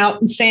going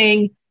out and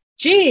saying,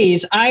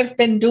 geez, I've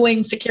been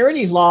doing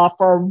securities law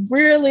for a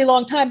really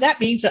long time. That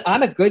means that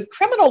I'm a good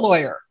criminal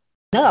lawyer.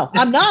 No,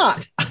 I'm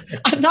not.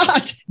 I'm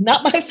not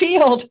my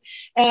field.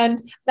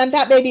 And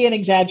that may be an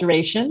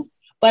exaggeration,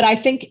 but I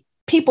think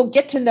people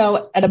get to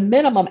know at a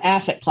minimum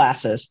asset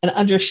classes and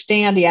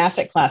understand the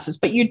asset classes,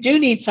 but you do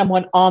need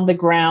someone on the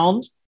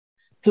ground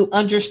who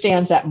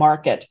understands that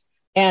market.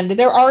 And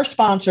there are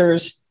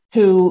sponsors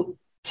who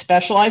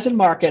specialize in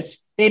markets.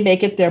 They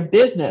make it their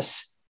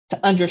business to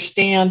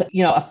understand,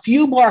 a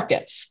few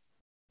markets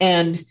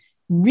and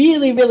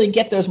really, really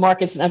get those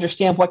markets and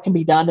understand what can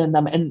be done in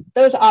them. And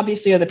those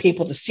obviously are the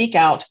people to seek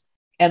out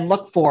and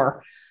look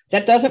for.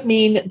 That doesn't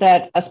mean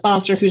that a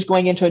sponsor who's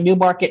going into a new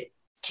market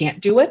can't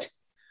do it.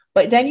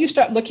 But then you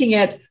start looking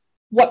at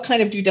what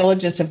kind of due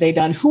diligence have they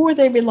done? Who are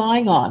they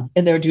relying on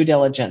in their due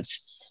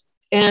diligence?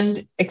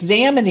 And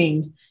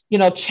examining,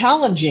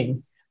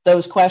 challenging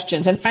those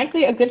questions. And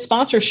frankly, a good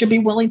sponsor should be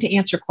willing to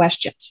answer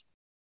questions.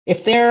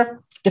 If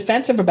they're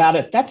defensive about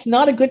it, that's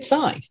not a good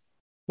sign.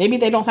 Maybe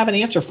they don't have an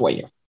answer for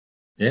you.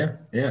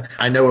 Yeah.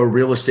 I know a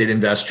real estate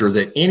investor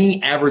that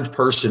any average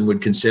person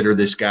would consider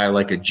this guy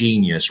like a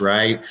genius,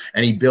 right?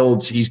 And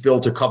he's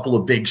built a couple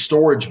of big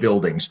storage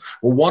buildings.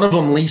 Well, one of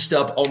them leased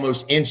up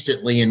almost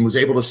instantly and was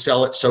able to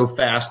sell it so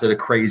fast at a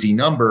crazy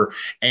number.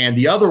 And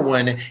the other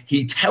one,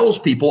 he tells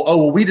people, oh,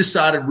 well, we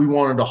decided we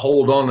wanted to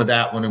hold on to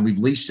that one and we've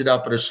leased it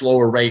up at a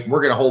slower rate. And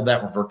we're going to hold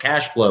that one for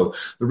cash flow.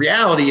 The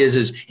reality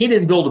is he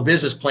didn't build a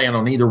business plan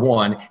on either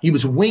one. He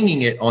was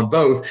winging it on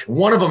both.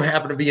 One of them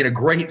happened to be in a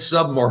great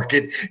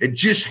submarket. It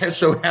just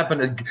so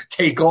happened to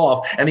take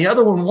off, and the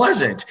other one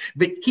wasn't.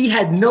 But he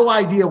had no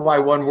idea why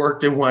one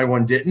worked and why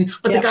one didn't.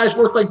 But the guy's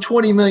worth like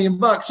 $20 million,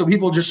 so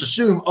people just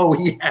assume, oh,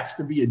 he has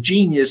to be a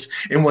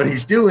genius in what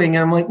he's doing.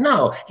 And I'm like,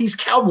 no, he's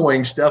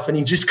cowboying stuff, and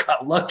he just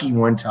got lucky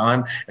one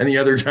time, and the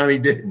other time he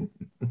didn't.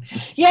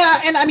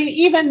 Yeah, and I mean,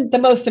 even the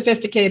most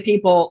sophisticated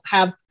people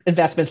have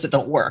investments that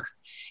don't work.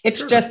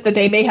 It's just that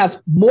they may have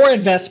more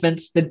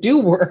investments that do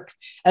work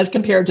as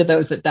compared to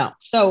those that don't.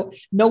 So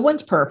no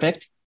one's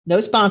perfect. No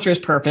sponsor is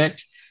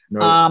perfect.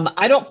 No.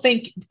 I don't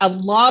think a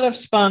lot of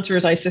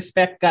sponsors, I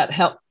suspect, got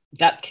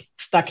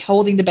stuck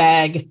holding the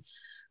bag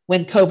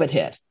when COVID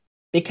hit,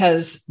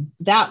 because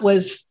that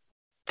was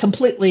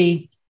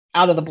completely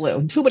out of the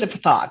blue. Who would have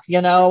thought,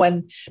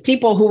 and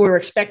people who were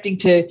expecting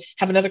to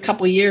have another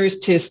couple of years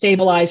to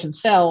stabilize and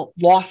sell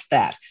lost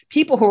that.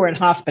 People who were in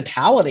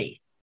hospitality,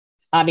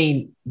 I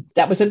mean,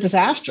 that was a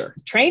disaster,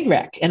 train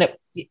wreck. And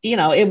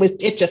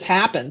it just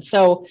happened.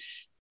 So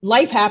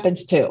life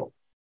happens too.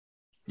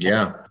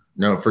 Yeah.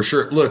 No, for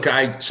sure. Look,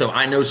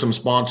 I know some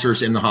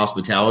sponsors in the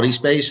hospitality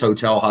space,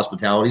 hotel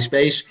hospitality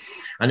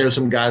space. I know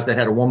some guys that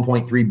had a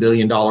 $1.3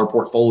 billion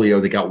portfolio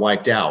that got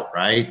wiped out,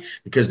 right?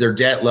 Because their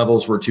debt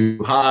levels were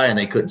too high and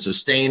they couldn't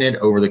sustain it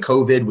over the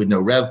COVID with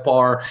no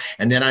RevPAR.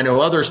 And then I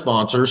know other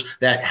sponsors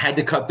that had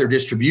to cut their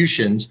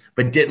distributions,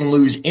 but didn't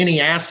lose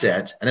any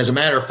assets. And as a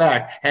matter of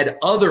fact, had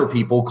other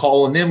people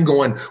calling them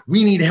going,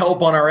 we need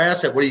help on our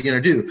asset. What are you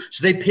going to do?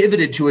 So they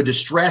pivoted to a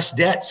distressed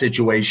debt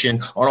situation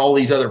on all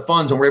these other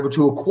funds and were able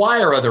to acquire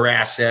other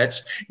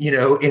assets, in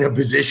a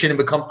position and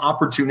become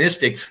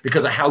opportunistic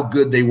because of how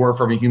good they were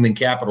from a human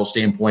capital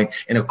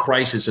standpoint in a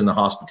crisis in the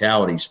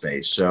hospitality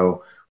space.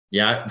 So,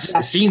 yeah,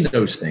 I've seen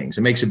those things.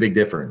 It makes a big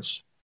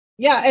difference.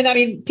 Yeah. And I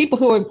mean, people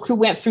who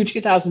went through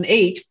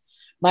 2008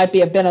 might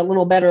have been a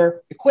little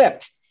better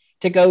equipped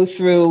to go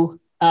through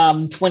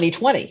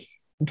 2020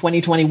 and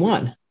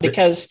 2021,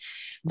 because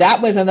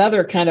that was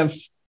another kind of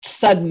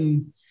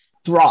sudden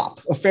drop,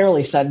 a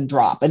fairly sudden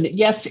drop. And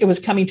yes, it was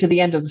coming to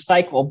the end of the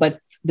cycle, but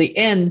the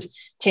end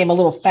came a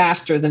little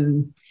faster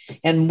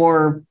and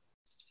more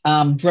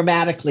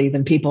dramatically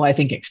than people, I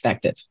think,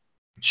 expected.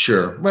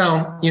 Sure.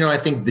 Well, I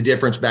think the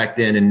difference back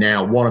then and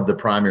now, one of the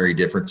primary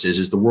differences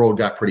is the world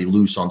got pretty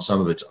loose on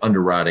some of its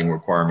underwriting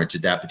requirements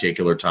at that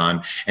particular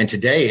time. And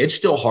today, it's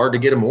still hard to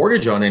get a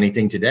mortgage on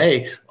anything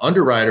today.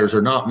 Underwriters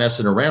are not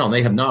messing around.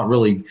 They have not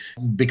really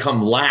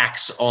become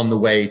lax on the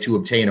way to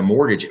obtain a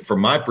mortgage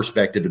from my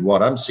perspective and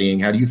what I'm seeing.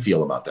 How do you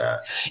feel about that?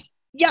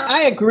 Yeah,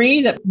 I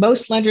agree that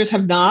most lenders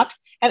have not.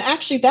 And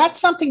actually, that's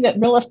something that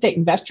real estate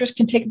investors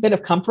can take a bit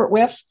of comfort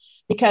with,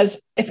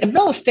 because if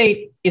real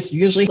estate is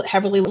usually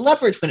heavily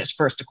leveraged when it's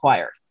first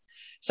acquired.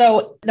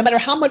 So no matter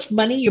how much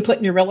money you put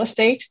in your real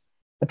estate,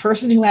 the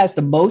person who has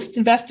the most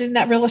invested in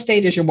that real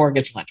estate is your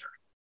mortgage lender.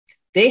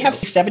 They have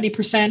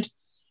 70%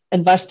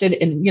 invested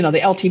in, the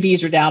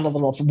LTVs are down a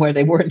little from where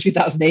they were in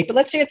 2008, but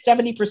let's say it's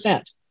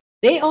 70%.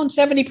 They own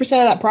 70% of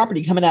that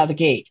property coming out of the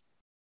gate.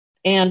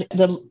 And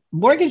the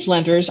mortgage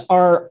lenders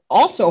are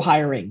also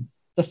hiring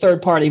the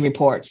third-party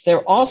reports.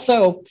 They're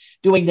also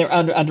doing their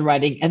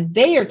underwriting, and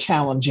they are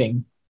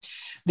challenging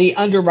the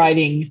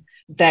underwriting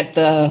that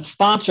the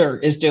sponsor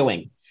is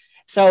doing.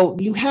 So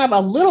you have a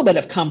little bit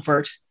of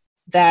comfort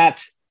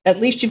that at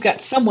least you've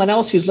got someone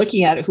else who's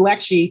looking at it who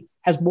actually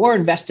has more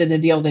invested in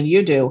the deal than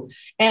you do.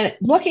 And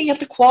looking at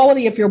the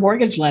quality of your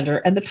mortgage lender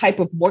and the type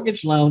of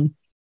mortgage loan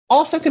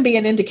also can be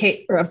an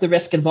indicator of the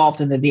risk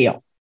involved in the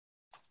deal.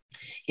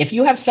 If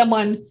you have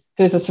someone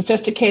who's a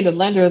sophisticated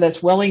lender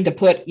that's willing to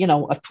put, a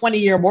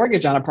 20-year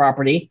mortgage on a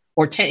property,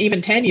 or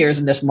even 10 years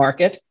in this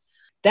market,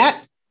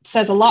 that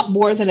says a lot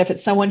more than if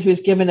it's someone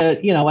who's given a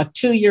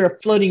 2-year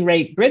floating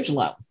rate bridge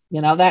loan.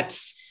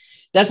 That's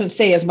doesn't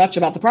say as much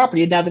about the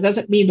property. Now, that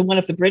doesn't mean the one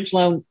if the bridge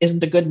loan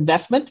isn't a good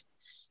investment.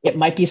 It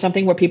might be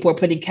something where people are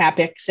putting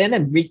CapEx in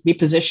and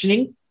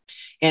repositioning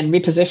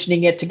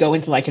it to go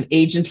into like an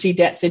agency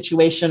debt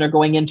situation or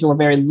going into a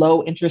very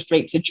low interest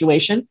rate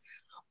situation.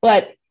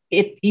 But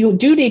you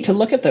do need to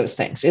look at those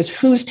things, is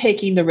who's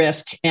taking the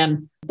risk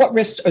and what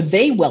risks are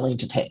they willing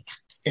to take?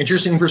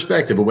 Interesting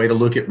perspective, a way to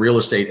look at real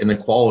estate and the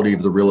quality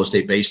of the real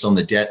estate based on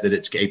the debt that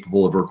it's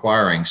capable of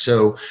requiring.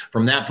 So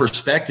from that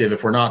perspective,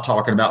 if we're not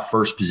talking about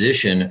first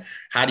position,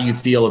 how do you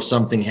feel if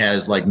something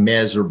has like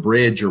mezz or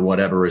bridge or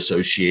whatever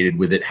associated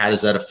with it? How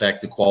does that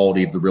affect the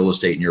quality of the real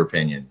estate in your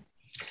opinion?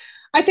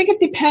 I think it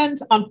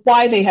depends on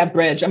why they have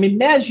bridge. I mean,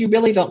 mezz, you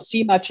really don't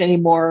see much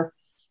anymore,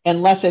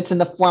 unless it's in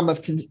the form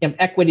of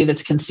equity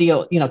that's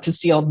concealed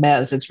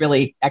mezz. It's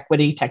really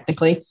equity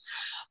technically.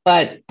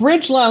 But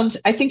bridge loans,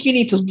 I think you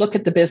need to look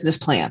at the business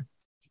plan.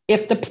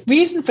 If the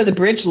reason for the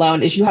bridge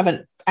loan is you have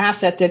an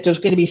asset that there's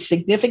going to be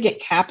significant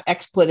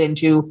CapEx put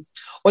into,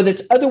 or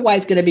that's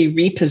otherwise going to be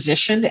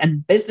repositioned,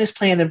 and business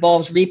plan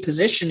involves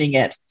repositioning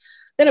it,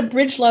 then a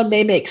bridge loan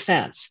may make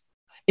sense.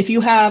 If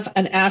you have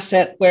an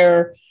asset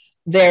where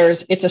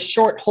it's a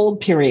short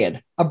hold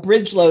period, a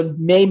bridge loan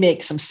may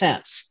make some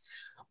sense.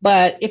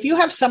 But if you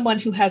have someone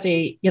who has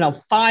a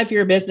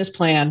 5-year business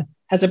plan,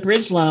 has a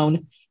bridge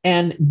loan,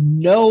 and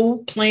no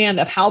plan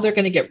of how they're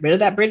going to get rid of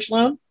that bridge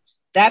loan,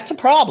 that's a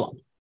problem.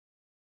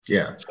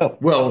 Yeah.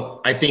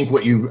 Well, I think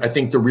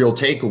the real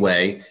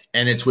takeaway,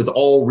 and it's with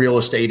all real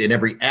estate and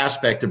every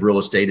aspect of real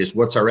estate, is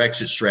what's our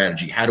exit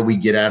strategy? How do we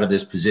get out of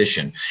this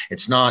position?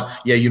 It's not,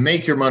 you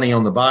make your money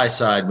on the buy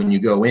side when you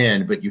go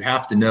in, but you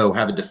have to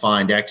have a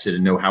defined exit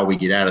and know how we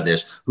get out of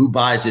this. Who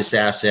buys this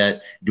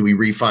asset? Do we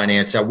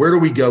refinance that? Where do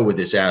we go with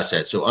this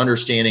asset? So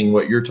understanding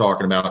what you're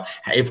talking about,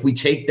 if we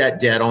take that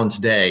debt on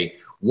today,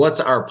 what's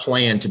our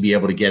plan to be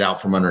able to get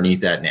out from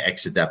underneath that and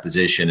exit that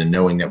position, and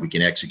knowing that we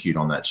can execute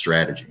on that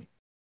strategy?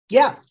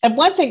 Yeah. And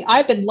one thing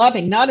I've been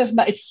loving, not as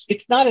much,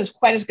 it's not as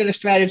quite as good a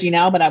strategy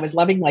now, but I was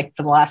loving like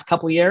for the last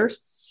couple of years,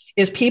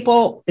 is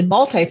people in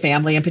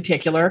multifamily in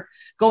particular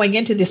going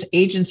into this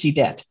agency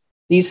debt,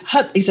 these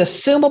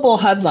assumable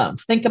HUD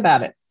loans. Think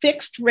about it.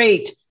 Fixed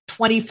rate,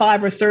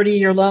 25 or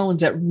 30-year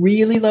loans at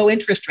really low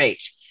interest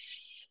rates.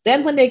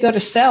 Then when they go to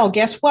sell,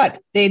 guess what?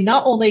 They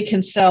not only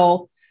can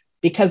sell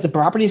because the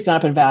property's gone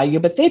up in value,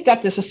 but they've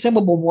got this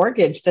assumable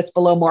mortgage that's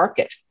below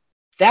market.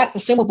 That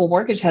assumable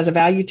mortgage has a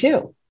value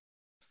too,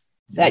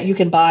 that you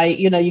can buy,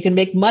 you can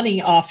make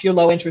money off your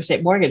low interest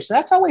rate mortgage. So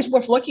that's always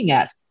worth looking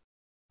at.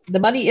 The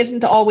money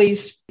isn't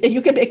always,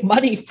 you can make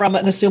money from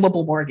an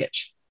assumable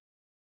mortgage.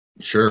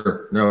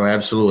 Sure. No, I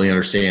absolutely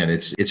understand.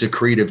 It's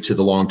accretive to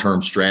the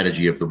long-term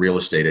strategy of the real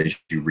estate as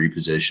you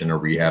reposition or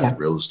rehab the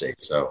real estate.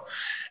 So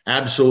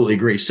absolutely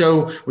agree.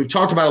 So we've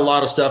talked about a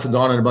lot of stuff and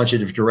gone in a bunch of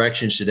different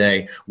directions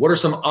today. What are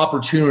some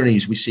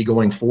opportunities we see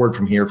going forward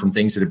from here, from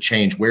things that have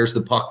changed? Where's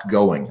the puck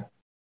going?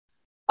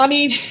 I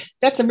mean,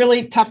 that's a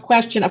really tough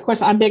question. Of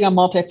course, I'm big on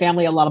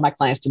multifamily. A lot of my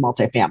clients do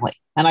multifamily.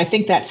 And I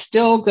think that's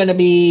still going to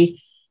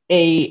be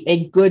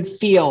a good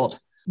field.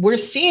 We're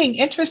seeing,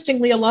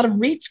 interestingly, a lot of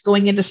REITs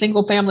going into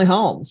single family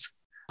homes.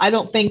 I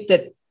don't think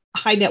that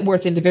high net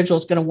worth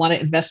individuals are going to want to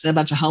invest in a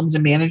bunch of homes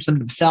and manage them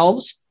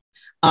themselves.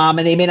 And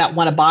they may not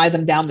want to buy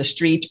them down the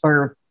street,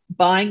 or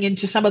buying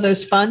into some of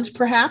those funds,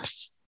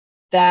 perhaps,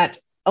 that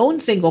own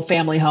single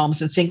family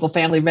homes and single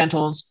family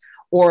rentals,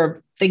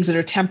 or things that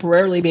are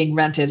temporarily being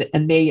rented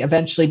and may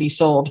eventually be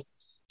sold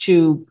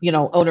to,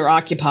 owner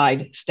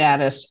occupied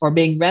status or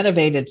being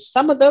renovated.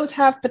 Some of those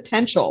have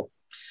potential.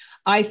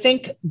 I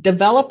think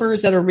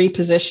developers that are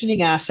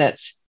repositioning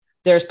assets,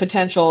 there's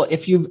potential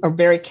if you are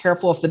very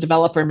careful with the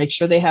developer and make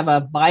sure they have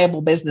a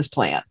viable business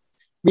plan,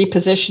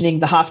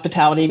 repositioning the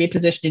hospitality,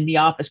 repositioning the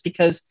office,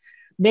 because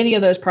many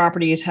of those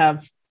properties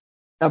are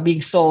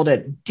being sold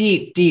at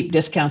deep, deep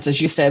discounts, as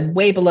you said,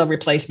 way below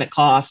replacement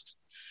cost.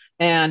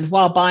 And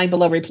while buying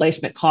below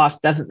replacement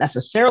cost doesn't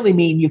necessarily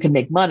mean you can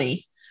make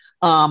money,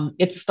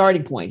 it's a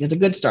starting point. It's a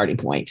good starting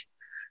point.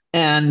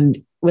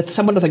 And with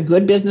someone with a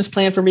good business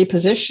plan for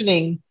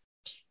repositioning,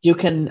 you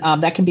can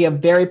that can be a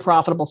very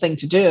profitable thing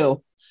to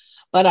do.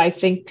 But I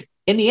think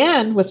in the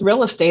end, with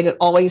real estate,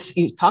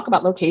 you talk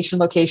about location,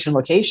 location,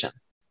 location.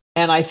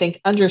 And I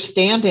think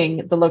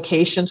understanding the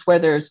locations where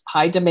there's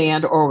high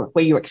demand or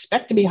where you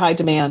expect to be high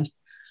demand,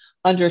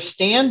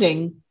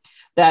 understanding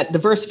that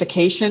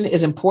diversification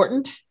is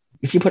important.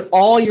 If you put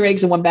all your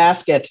eggs in one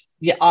basket,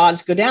 the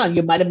odds go down.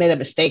 You might have made a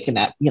mistake in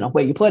that,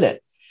 where you put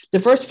it.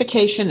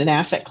 Diversification in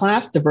asset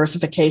class,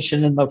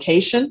 diversification in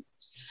location.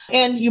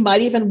 And you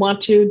might even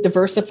want to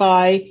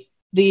diversify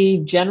the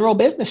general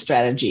business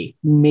strategy,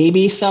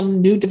 maybe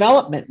some new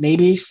development,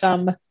 maybe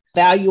some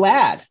value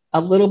add,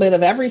 a little bit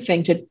of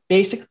everything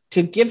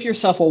to give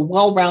yourself a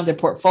well-rounded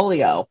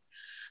portfolio.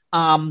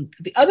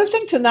 The other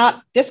thing to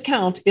not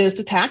discount is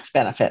the tax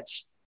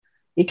benefits,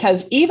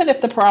 because even if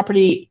the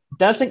property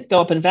doesn't go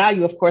up in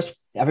value, of course,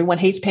 everyone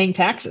hates paying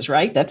taxes,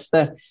 right? That's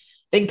the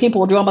thing. People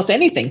will do almost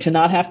anything to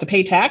not have to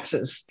pay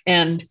taxes.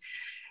 And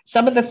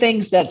some of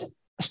the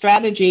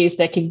strategies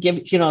that can give,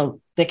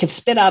 that can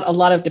spit out a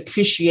lot of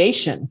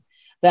depreciation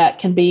that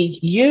can be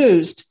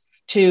used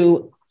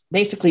to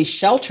basically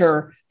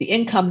shelter the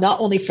income, not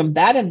only from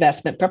that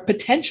investment, but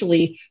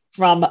potentially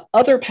from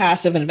other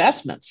passive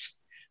investments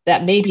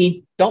that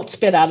maybe don't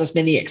spit out as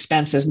many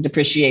expenses and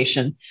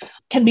depreciation,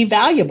 can be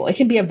valuable. It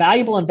can be a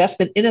valuable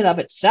investment in and of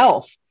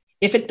itself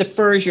if it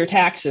defers your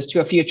taxes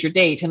to a future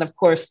date. And of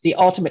course, the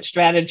ultimate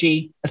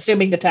strategy,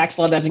 assuming the tax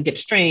law doesn't get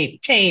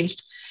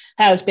changed,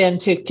 has been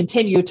to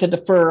continue to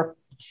defer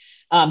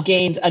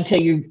gains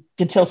until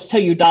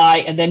you die,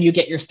 and then you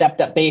get your stepped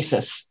up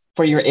basis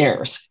for your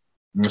heirs.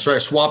 That's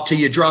right. Swap till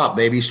you drop,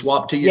 baby.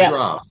 Swap till you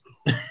drop.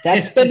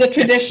 That's been the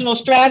traditional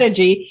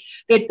strategy.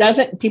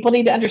 People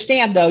need to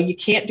understand, though, you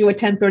can't do a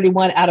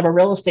 1031 out of a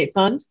real estate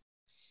fund.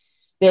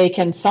 They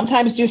can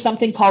sometimes do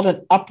something called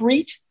an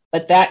UPREIT,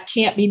 but that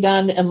can't be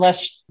done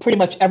unless pretty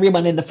much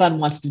everyone in the fund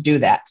wants to do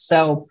that.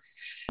 So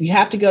you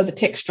have to go the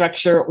TIC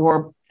structure,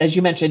 or, as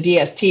you mentioned,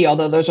 DST,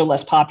 although those are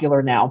less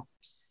popular now,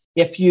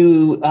 if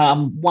you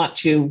want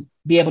to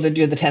be able to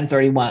do the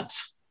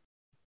 1031s.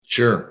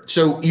 Sure.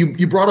 So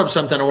you brought up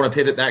something. I want to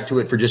pivot back to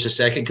it for just a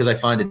second because I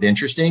find it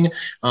interesting.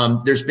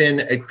 There's been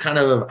a kind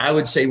of, I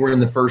would say we're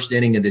in the first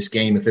inning of this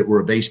game, if it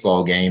were a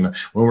baseball game,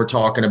 when we're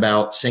talking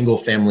about single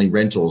family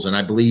rentals. And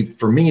I believe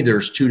for me,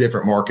 there's two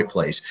different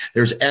marketplace.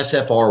 There's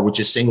SFR, which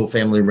is single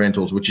family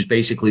rentals, which is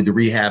basically the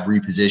rehab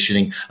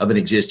repositioning of an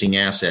existing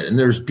asset. And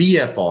there's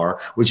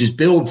BFR, which is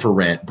build for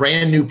rent,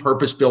 brand new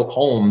purpose built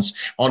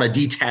homes on a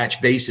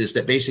detached basis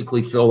that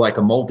basically feel like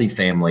a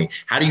multifamily.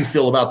 How do you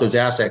feel about those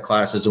asset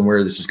classes and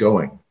where this is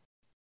going?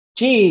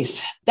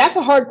 Geez, that's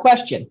a hard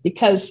question,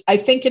 because I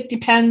think it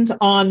depends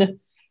on,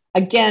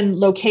 again,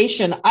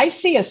 location. I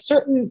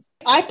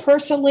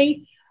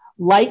personally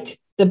like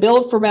the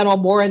build for rental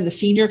more in the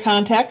senior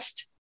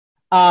context,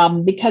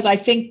 because I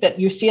think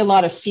that you see a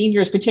lot of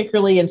seniors,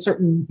 particularly in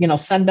certain,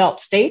 Sunbelt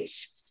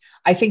states.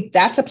 I think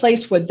that's a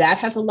place where that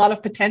has a lot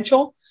of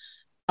potential,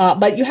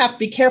 but you have to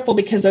be careful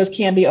because those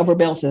can be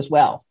overbuilt as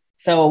well.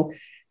 So,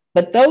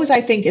 but those,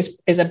 I think,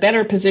 is a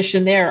better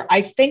position there.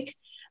 I think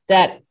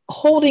that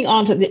holding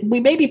on to we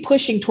may be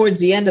pushing towards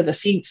the end of the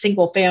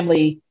single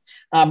family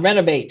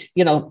renovate,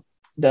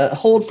 the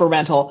hold for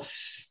rental,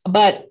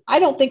 but I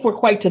don't think we're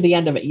quite to the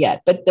end of it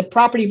yet. But the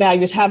property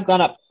values have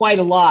gone up quite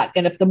a lot.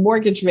 And if the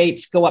mortgage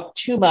rates go up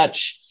too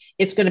much,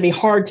 it's going to be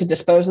hard to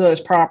dispose of those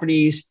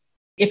properties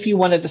if you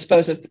want to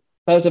dispose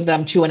of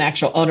them to an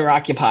actual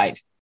owner-occupied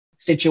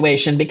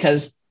situation,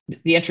 because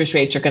the interest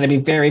rates are going to be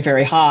very,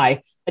 very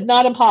high, but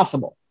not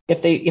impossible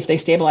if they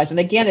stabilize. And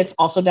again, it's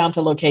also down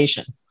to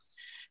location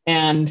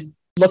and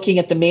looking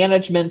at the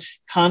management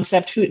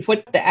concept,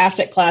 what the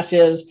asset class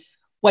is,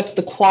 what's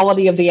the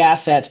quality of the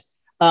asset.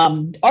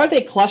 Are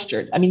they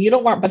clustered? I mean, you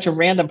don't want a bunch of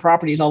random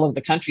properties all over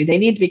the country. They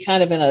need to be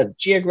kind of in a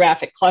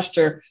geographic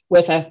cluster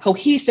with a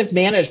cohesive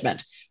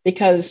management,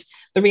 because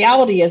the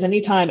reality is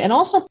anytime, and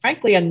also,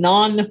 frankly, a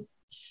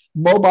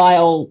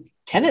non-mobile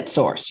tenant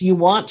source, you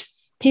want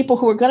people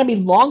who are going to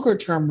be longer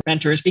term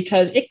renters,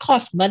 because it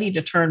costs money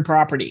to turn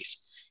properties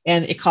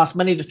and it costs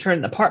money to turn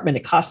an apartment.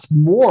 It costs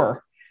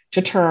more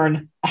to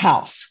turn a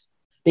house,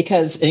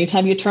 because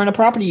anytime you turn a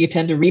property, you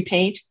tend to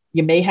repaint.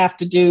 You may have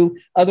to do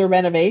other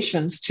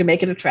renovations to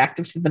make it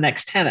attractive to the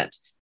next tenant.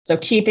 So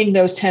keeping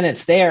those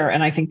tenants there,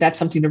 and I think that's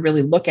something to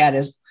really look at,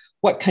 is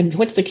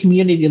what's the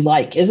community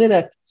like? Is it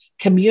a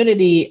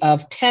community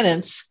of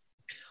tenants,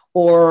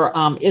 or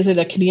is it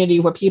a community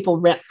where people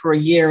rent for a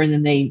year and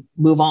then they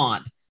move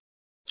on?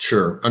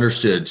 Sure.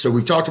 Understood. So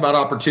we've talked about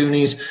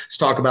opportunities. Let's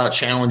talk about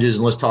challenges,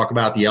 and let's talk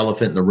about the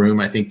elephant in the room.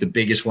 I think the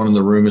biggest one in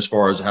the room as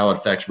far as how it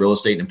affects real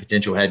estate and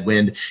potential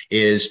headwind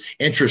is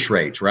interest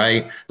rates,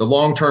 right? The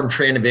long-term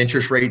trend of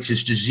interest rates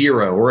is to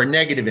zero or a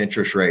negative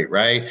interest rate,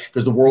 right?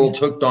 Because the world's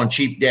hooked on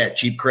cheap debt,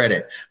 cheap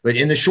credit. But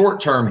in the short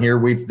term here,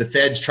 the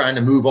Fed's trying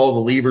to move all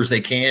the levers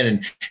they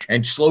can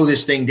and slow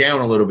this thing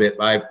down a little bit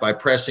by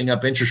pressing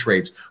up interest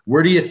rates.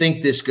 Where do you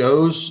think this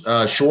goes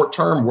short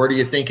term? Where do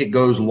you think it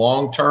goes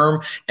long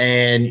term?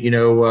 And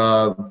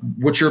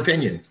what's your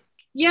opinion?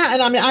 Yeah,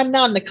 and I'm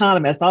not an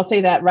economist. I'll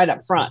say that right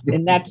up front.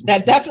 And that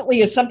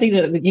definitely is something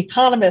that the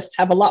economists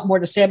have a lot more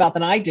to say about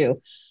than I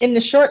do. In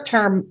the short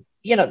term,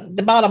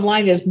 the bottom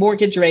line is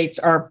mortgage rates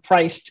are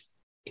priced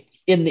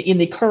in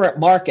the current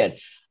market.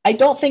 I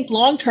don't think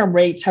long-term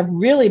rates have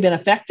really been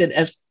affected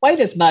quite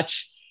as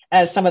much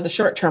as some of the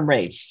short-term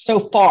rates so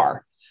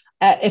far.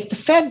 If the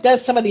Fed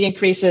does some of the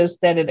increases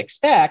that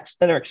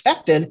are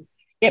expected,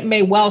 it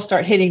may well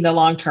start hitting the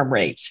long-term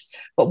rates.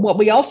 But what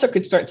we also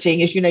could start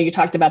seeing is, you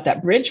talked about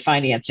that bridge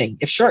financing.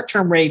 If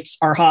short-term rates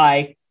are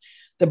high,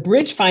 the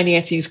bridge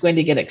financing is going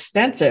to get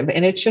expensive,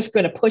 and it's just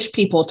going to push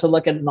people to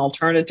look at an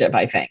alternative,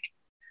 I think.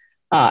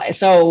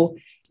 So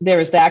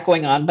there's that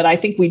going on. But I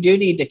think we do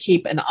need to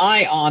keep an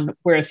eye on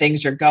where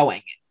things are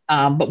going.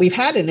 But we've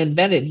had an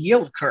inverted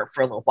yield curve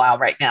for a little while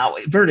right now,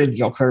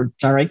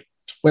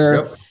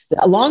 where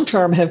the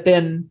long-term have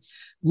been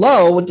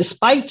low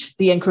despite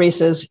the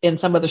increases in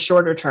some of the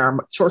short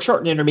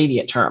and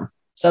intermediate term.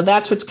 So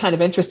that's what's kind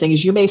of interesting,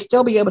 is you may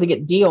still be able to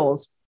get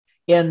deals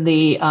in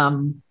the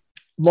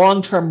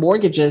long-term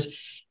mortgages.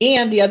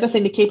 And the other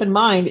thing to keep in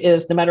mind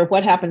is no matter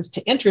what happens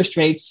to interest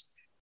rates,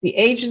 the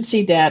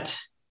agency debt,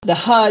 the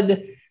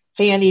HUD,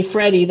 Fannie,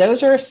 Freddie,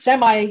 those are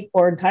semi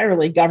or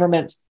entirely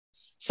government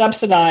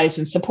subsidized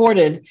and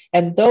supported.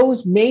 And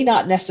those may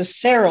not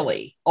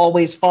necessarily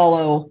always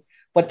follow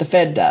what the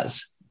Fed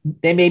does.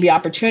 There may be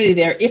opportunity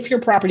there if your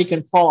property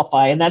can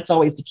qualify. And that's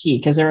always the key,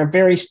 because there are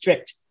very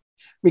strict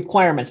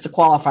requirements to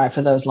qualify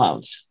for those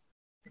loans.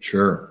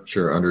 Sure.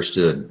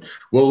 Understood.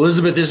 Well,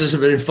 Elizabeth, this has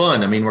been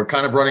fun. I mean, we're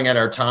kind of running out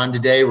of our time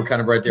today. We're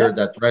kind of right there at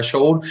that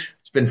threshold.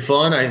 It's been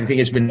fun. I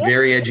think it's been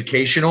very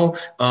educational.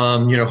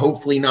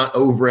 Hopefully not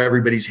over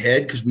everybody's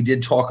head, because we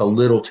did talk a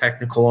little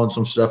technical on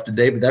some stuff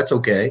today, but that's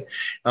okay.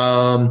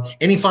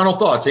 Any final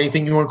thoughts?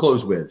 Anything you want to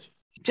close with?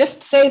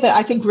 Just say that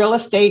I think real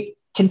estate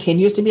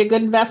continues to be a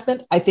good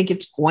investment. I think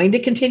it's going to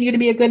continue to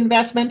be a good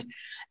investment.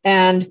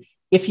 And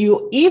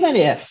even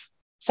if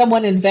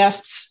someone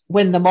invests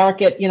when the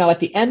market, at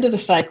the end of the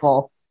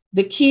cycle,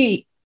 the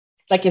key,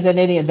 like as in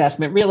any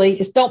investment really,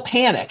 is don't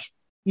panic.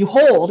 You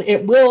hold,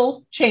 it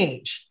will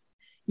change.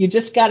 You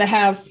just got to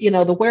have,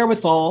 the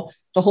wherewithal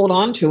to hold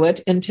on to it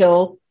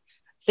until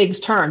things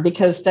turn,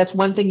 because that's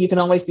one thing you can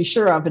always be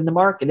sure of in the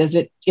market is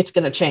it's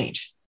going to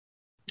change.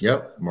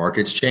 Yep.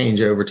 Markets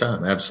change over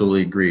time.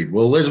 Absolutely agreed.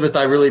 Well, Elizabeth,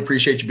 I really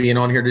appreciate you being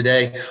on here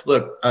today.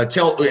 Look,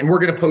 and we're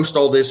going to post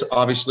all this,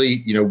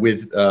 obviously,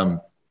 with,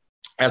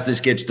 as this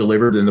gets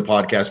delivered in the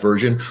podcast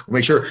version, we'll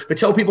make sure, but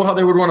tell people how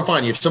they would want to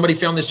find you. If somebody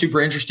found this super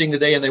interesting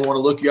today and they want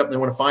to look you up and they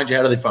want to find you,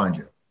 how do they find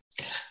you?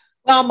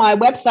 Well, my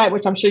website,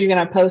 which I'm sure you're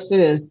going to post it,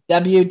 is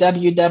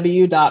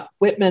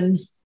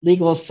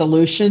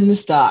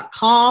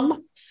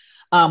www.whitmanlegalsolutions.com.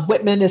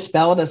 Whitman is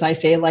spelled, as I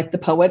say, like the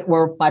poet,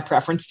 or by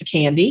preference, the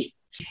candy.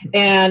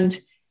 And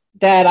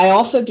that I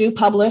also do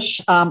publish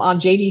on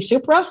JD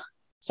Supra,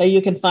 so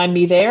you can find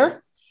me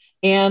there,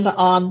 and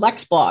on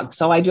Lex Blog.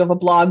 So I do have a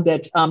blog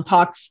that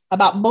talks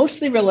about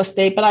mostly real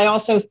estate, but I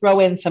also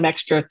throw in some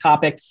extra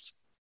topics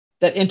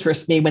that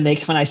interest me when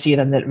I see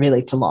them that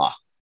relate to law.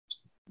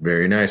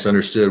 Very nice.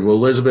 Understood. Well,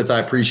 Elizabeth, I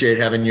appreciate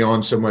having you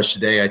on so much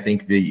today. I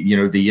think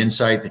the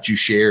insight that you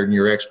shared and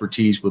your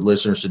expertise with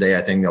listeners today,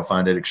 I think they'll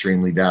find it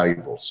extremely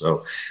valuable.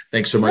 So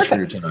thanks so much for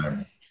your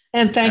time.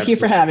 And thank you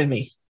for having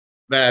me.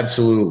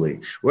 Absolutely.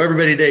 Well,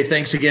 everybody today,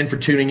 thanks again for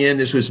tuning in.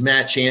 This was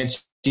Matt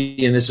Chancey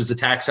and this is the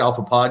Tax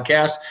Alpha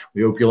Podcast.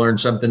 We hope you learned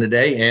something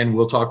today, and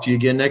we'll talk to you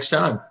again next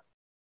time.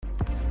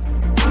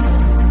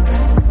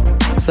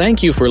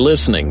 Thank you for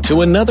listening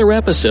to another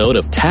episode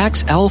of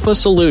Tax Alpha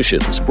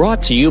Solutions,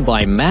 brought to you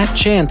by Matt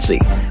Chancey.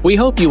 We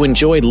hope you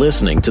enjoyed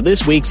listening to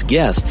this week's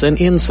guests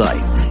and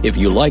insight. If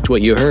you liked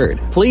what you heard,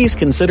 please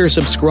consider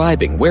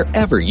subscribing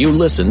wherever you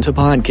listen to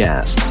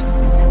podcasts.